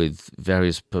 with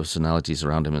various personalities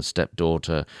around him, a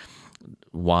stepdaughter,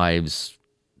 wives,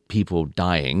 people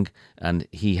dying, and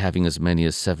he having as many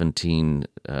as 17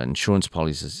 insurance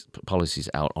policies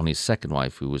out on his second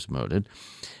wife who was murdered.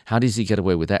 How does he get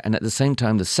away with that? And at the same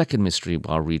time, the second mystery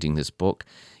while reading this book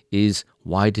is,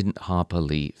 why didn't Harper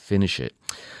Lee finish it?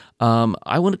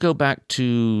 I want to go back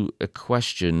to a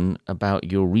question about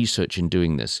your research in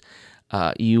doing this.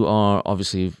 You are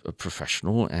obviously a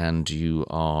professional and you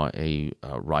are a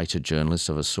writer, journalist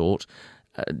of a sort.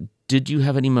 Did you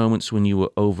have any moments when you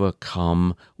were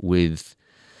overcome with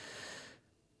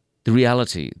the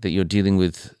reality that you're dealing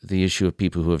with the issue of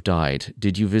people who have died?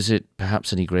 Did you visit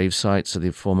perhaps any grave sites of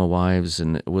the former wives?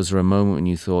 And was there a moment when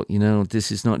you thought,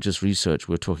 this is not just research,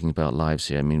 we're talking about lives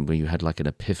here? I mean, where you had like an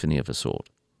epiphany of a sort?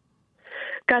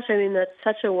 Gosh, I mean, that's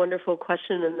such a wonderful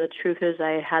question. And the truth is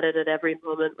I had it at every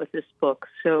moment with this book.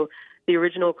 So the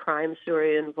original crime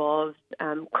story involved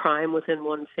crime within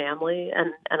one family.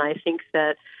 And I think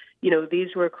that,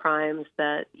 these were crimes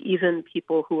that even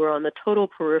people who were on the total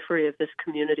periphery of this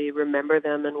community remember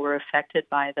them and were affected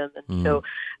by them. And so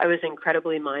I was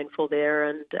incredibly mindful there.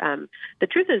 And the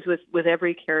truth is with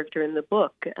every character in the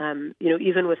book,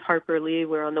 even with Harper Lee,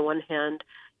 where on the one hand,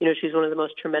 she's one of the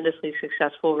most tremendously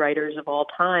successful writers of all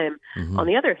time. Mm-hmm. On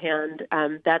the other hand,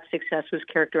 that success was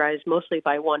characterized mostly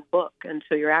by one book. And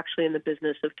so you're actually in the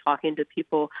business of talking to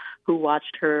people who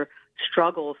watched her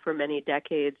struggle for many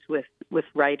decades with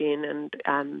writing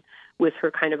and with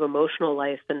her kind of emotional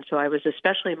life. And so I was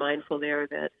especially mindful there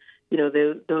that,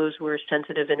 those were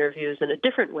sensitive interviews in a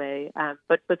different way,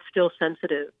 but still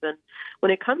sensitive. And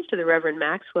when it comes to the Reverend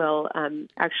Maxwell,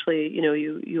 actually,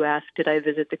 you asked, did I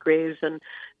visit the graves? And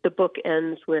the book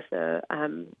ends with a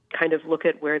kind of look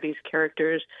at where these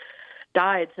characters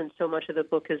died, and so much of the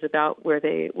book is about where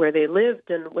they lived.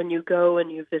 And when you go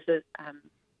and you visit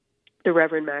the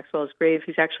Reverend Maxwell's grave,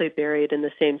 he's actually buried in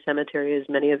the same cemetery as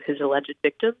many of his alleged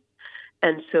victims.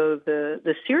 And so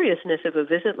the seriousness of a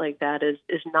visit like that is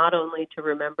not only to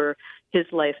remember his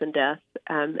life and death,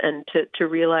 and to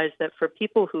realize that for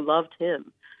people who loved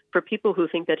him, for people who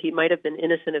think that he might have been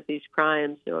innocent of these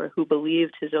crimes or who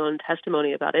believed his own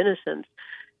testimony about innocence,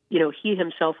 he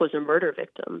himself was a murder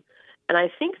victim. And I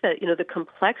think that, the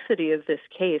complexity of this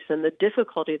case and the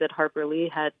difficulty that Harper Lee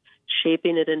had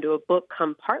shaping it into a book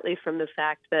come partly from the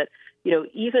fact that,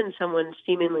 even someone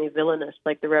seemingly villainous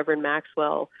like the Reverend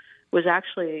Maxwell was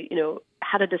actually,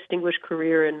 had a distinguished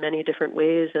career in many different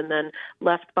ways, and then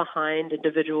left behind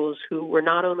individuals who were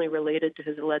not only related to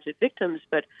his alleged victims,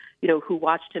 but, who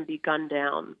watched him be gunned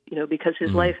down, because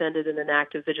his life ended in an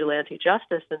act of vigilante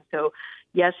justice. And so,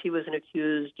 yes, he was an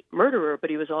accused murderer, but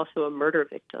he was also a murder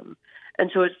victim. And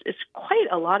so it's quite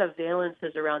a lot of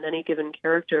valences around any given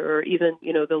character, or even,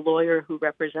 the lawyer who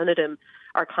represented him.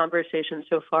 Our conversation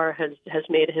so far has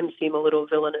made him seem a little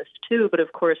villainous too. But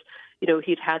of course,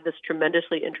 he'd had this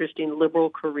tremendously interesting liberal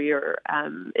career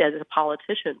as a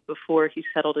politician before he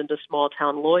settled into small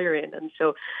town lawyering. And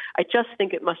so I just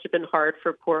think it must have been hard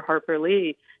for poor Harper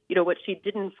Lee. What she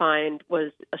didn't find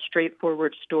was a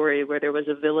straightforward story where there was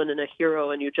a villain and a hero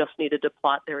and you just needed to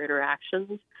plot their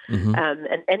interactions. Mm-hmm.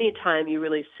 And any time you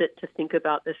really sit to think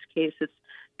about this case, it's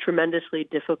tremendously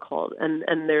difficult, and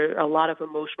there are a lot of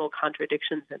emotional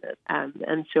contradictions in it.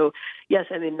 And so, yes,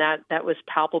 I mean, that was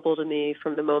palpable to me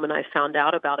from the moment I found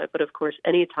out about it. But of course,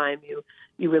 anytime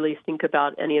you really think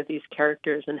about any of these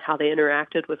characters and how they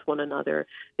interacted with one another,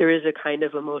 there is a kind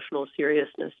of emotional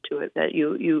seriousness to it that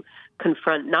you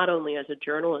confront not only as a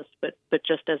journalist, but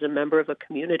just as a member of a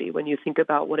community when you think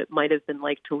about what it might have been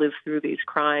like to live through these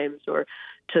crimes or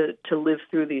to live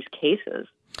through these cases.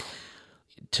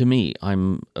 To me,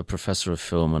 I'm a professor of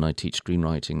film and I teach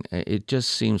screenwriting. It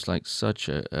just seems like such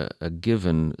a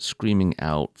given screaming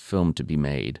out film to be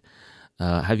made.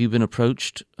 Have you been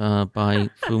approached by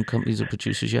film companies or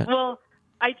producers yet? Well,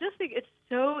 I just think it's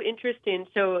so interesting.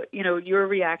 So, your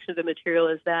reaction to the material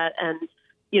is that, and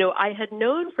I had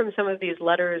known from some of these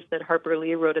letters that Harper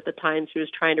Lee wrote at the time she was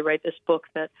trying to write this book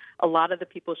that a lot of the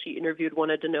people she interviewed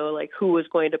wanted to know, like, who was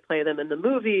going to play them in the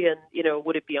movie and,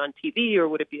 would it be on TV or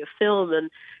would it be a film? And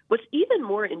what's even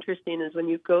more interesting is when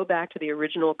you go back to the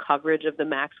original coverage of the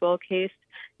Maxwell case,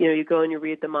 you go and you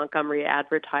read the Montgomery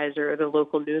Advertiser or the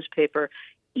local newspaper,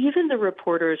 even the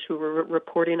reporters who were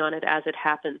reporting on it as it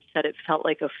happened said it felt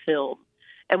like a film.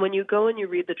 And when you go and you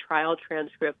read the trial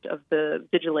transcript of the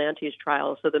Vigilantes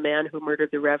trial, so the man who murdered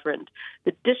the Reverend,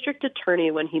 the district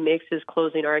attorney, when he makes his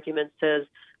closing argument, says,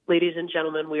 "Ladies and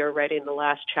gentlemen, we are writing the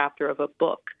last chapter of a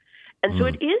book." And so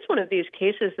it is one of these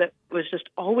cases that was just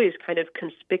always kind of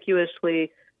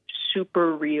conspicuously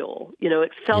super real.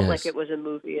 It felt like it was a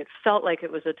movie. It felt like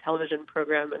it was a television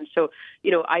program. And so,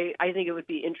 I think it would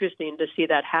be interesting to see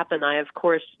that happen. I, of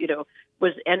course,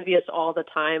 was envious all the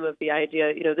time of the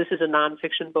idea, this is a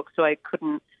nonfiction book, so I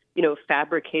couldn't,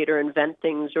 fabricate or invent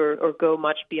things or go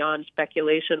much beyond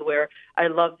speculation, where I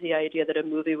love the idea that a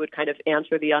movie would kind of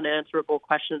answer the unanswerable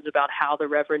questions about how the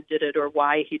Reverend did it or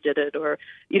why he did it, or,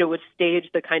 would stage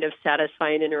the kind of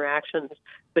satisfying interactions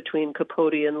between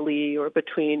Capote and Lee, or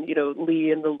between,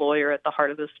 Lee and the lawyer at the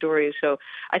heart of the story. So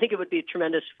I think it would be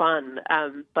tremendous fun.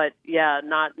 But yeah,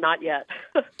 not yet.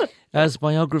 As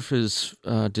biographers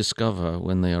discover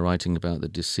when they are writing about the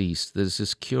deceased, there's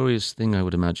this curious thing, I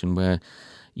would imagine, where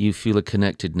you feel a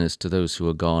connectedness to those who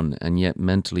are gone, and yet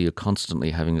mentally you're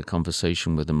constantly having a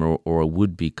conversation with them, or a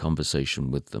would-be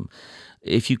conversation with them.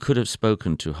 If you could have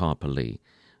spoken to Harper Lee,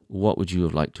 what would you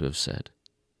have liked to have said?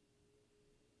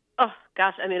 Oh,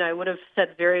 gosh, I would have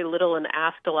said very little and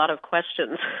asked a lot of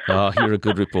questions. Oh, you're a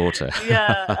good reporter.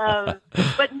 Yeah,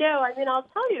 but no, I'll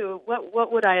tell you,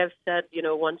 what would I have said,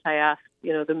 once I asked,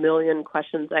 the million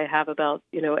questions I have about,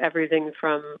 everything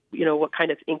from, what kind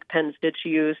of ink pens did she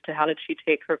use to how did she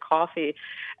take her coffee.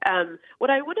 What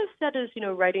I would have said is,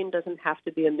 writing doesn't have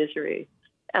to be a misery.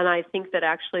 And I think that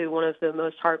actually one of the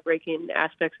most heartbreaking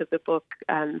aspects of the book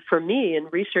for me in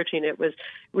researching it was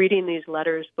reading these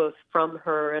letters both from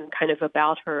her and kind of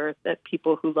about her that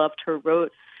people who loved her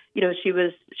wrote. She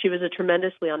was a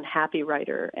tremendously unhappy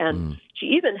writer, and she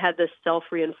even had this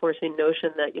self-reinforcing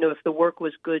notion that, if the work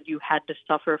was good, you had to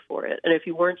suffer for it. And if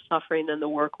you weren't suffering, then the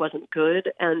work wasn't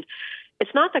good. And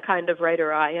it's not the kind of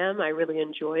writer I am. I really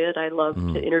enjoy it. I love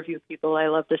to interview people. I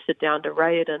love to sit down to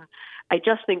write. And I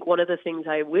just think one of the things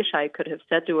I wish I could have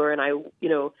said to her, and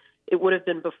it would have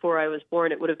been before I was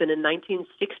born, it would have been in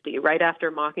 1960, right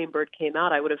after Mockingbird came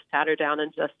out, I would have sat her down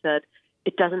and just said,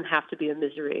 it doesn't have to be a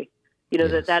misery.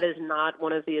 Yes. that is not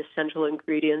one of the essential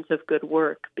ingredients of good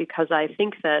work, because I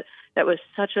think that was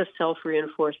such a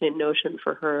self-reinforcing notion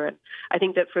for her. And I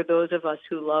think that for those of us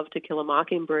who love To Kill a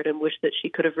Mockingbird and wish that she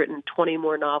could have written 20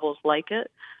 more novels like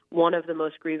it, one of the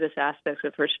most grievous aspects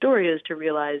of her story is to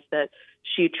realize that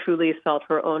she truly felt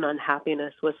her own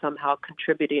unhappiness was somehow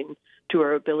contributing to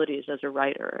her abilities as a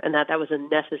writer, and that was a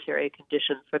necessary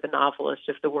condition for the novelist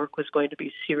if the work was going to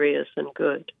be serious and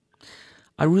good.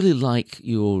 I really like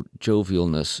your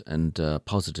jovialness and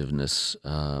positiveness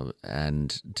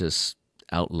and just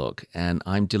outlook, and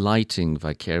I'm delighting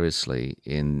vicariously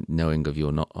in knowing of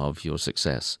your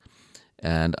success.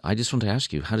 And I just want to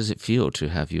ask you, how does it feel to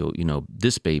have your,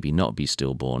 this baby not be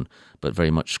stillborn, but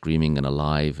very much screaming and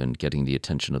alive and getting the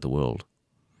attention of the world?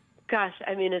 Gosh,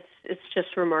 it's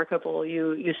just remarkable.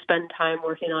 You spend time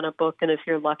working on a book, and if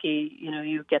you're lucky,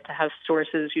 you get to have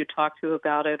sources you talk to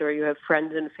about it, or you have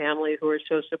friends and family who are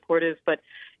so supportive. But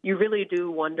you really do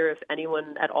wonder if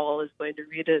anyone at all is going to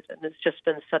read it, and it's just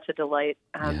been such a delight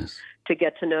to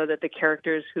get to know that the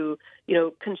characters who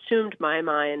consumed my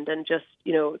mind and just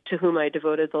to whom I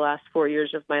devoted the last 4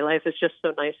 years of my life, it's just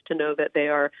so nice to know that they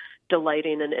are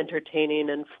delighting and entertaining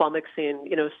and flummoxing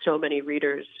so many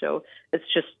readers. So it's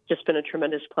just been a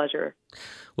tremendous pleasure.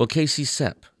 Well, Casey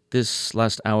Sepp, this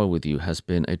last hour with you has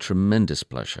been a tremendous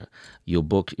pleasure. Your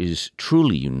book is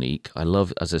truly unique. I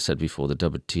love, as I said before, the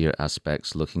double-tier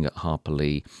aspects, looking at Harper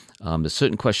Lee. There's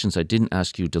certain questions I didn't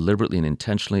ask you deliberately and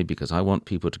intentionally because I want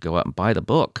people to go out and buy the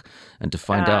book and to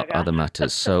find out other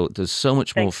matters. So there's so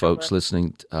much more folks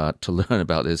listening to learn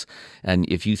about this. And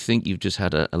if you think you've just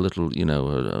had a little,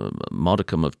 a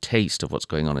modicum of taste of what's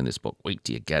going on in this book, wait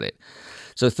till you get it.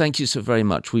 So thank you so very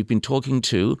much. We've been talking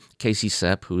to Casey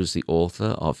Sepp, who is the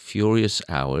author of Furious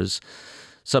Hours,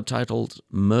 subtitled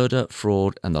Murder,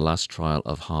 Fraud, and the Last Trial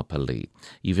of Harper Lee.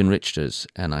 You've enriched us,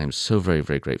 and I'm so very,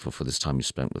 very grateful for this time you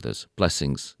spent with us.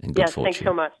 Blessings and good fortune. Yes, thanks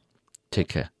so much. Take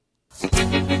care.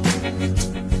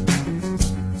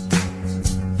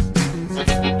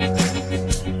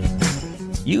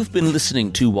 You've been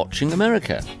listening to Watching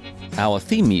America. Our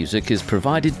theme music is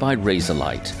provided by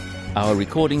Razorlight. Our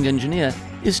recording engineer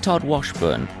is Todd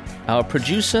Washburn. Our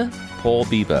producer, Paul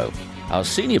Bebo. Our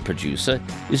senior producer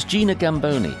is Gina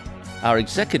Gamboni. Our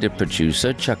executive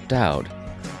producer, Chuck Dowd.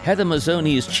 Heather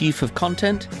Mazzoni is chief of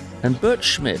content, and Bert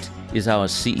Schmidt is our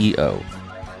CEO.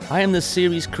 I am the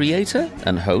series creator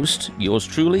and host, yours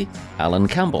truly, Alan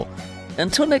Campbell.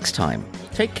 Until next time,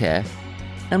 take care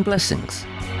and blessings.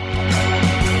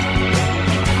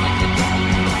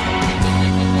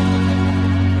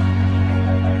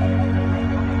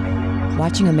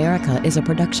 Watching America is a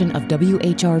production of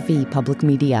WHRV Public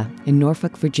Media in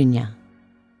Norfolk, Virginia.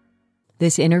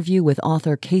 This interview with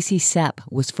author Casey Sepp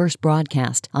was first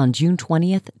broadcast on June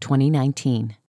 20th, 2019.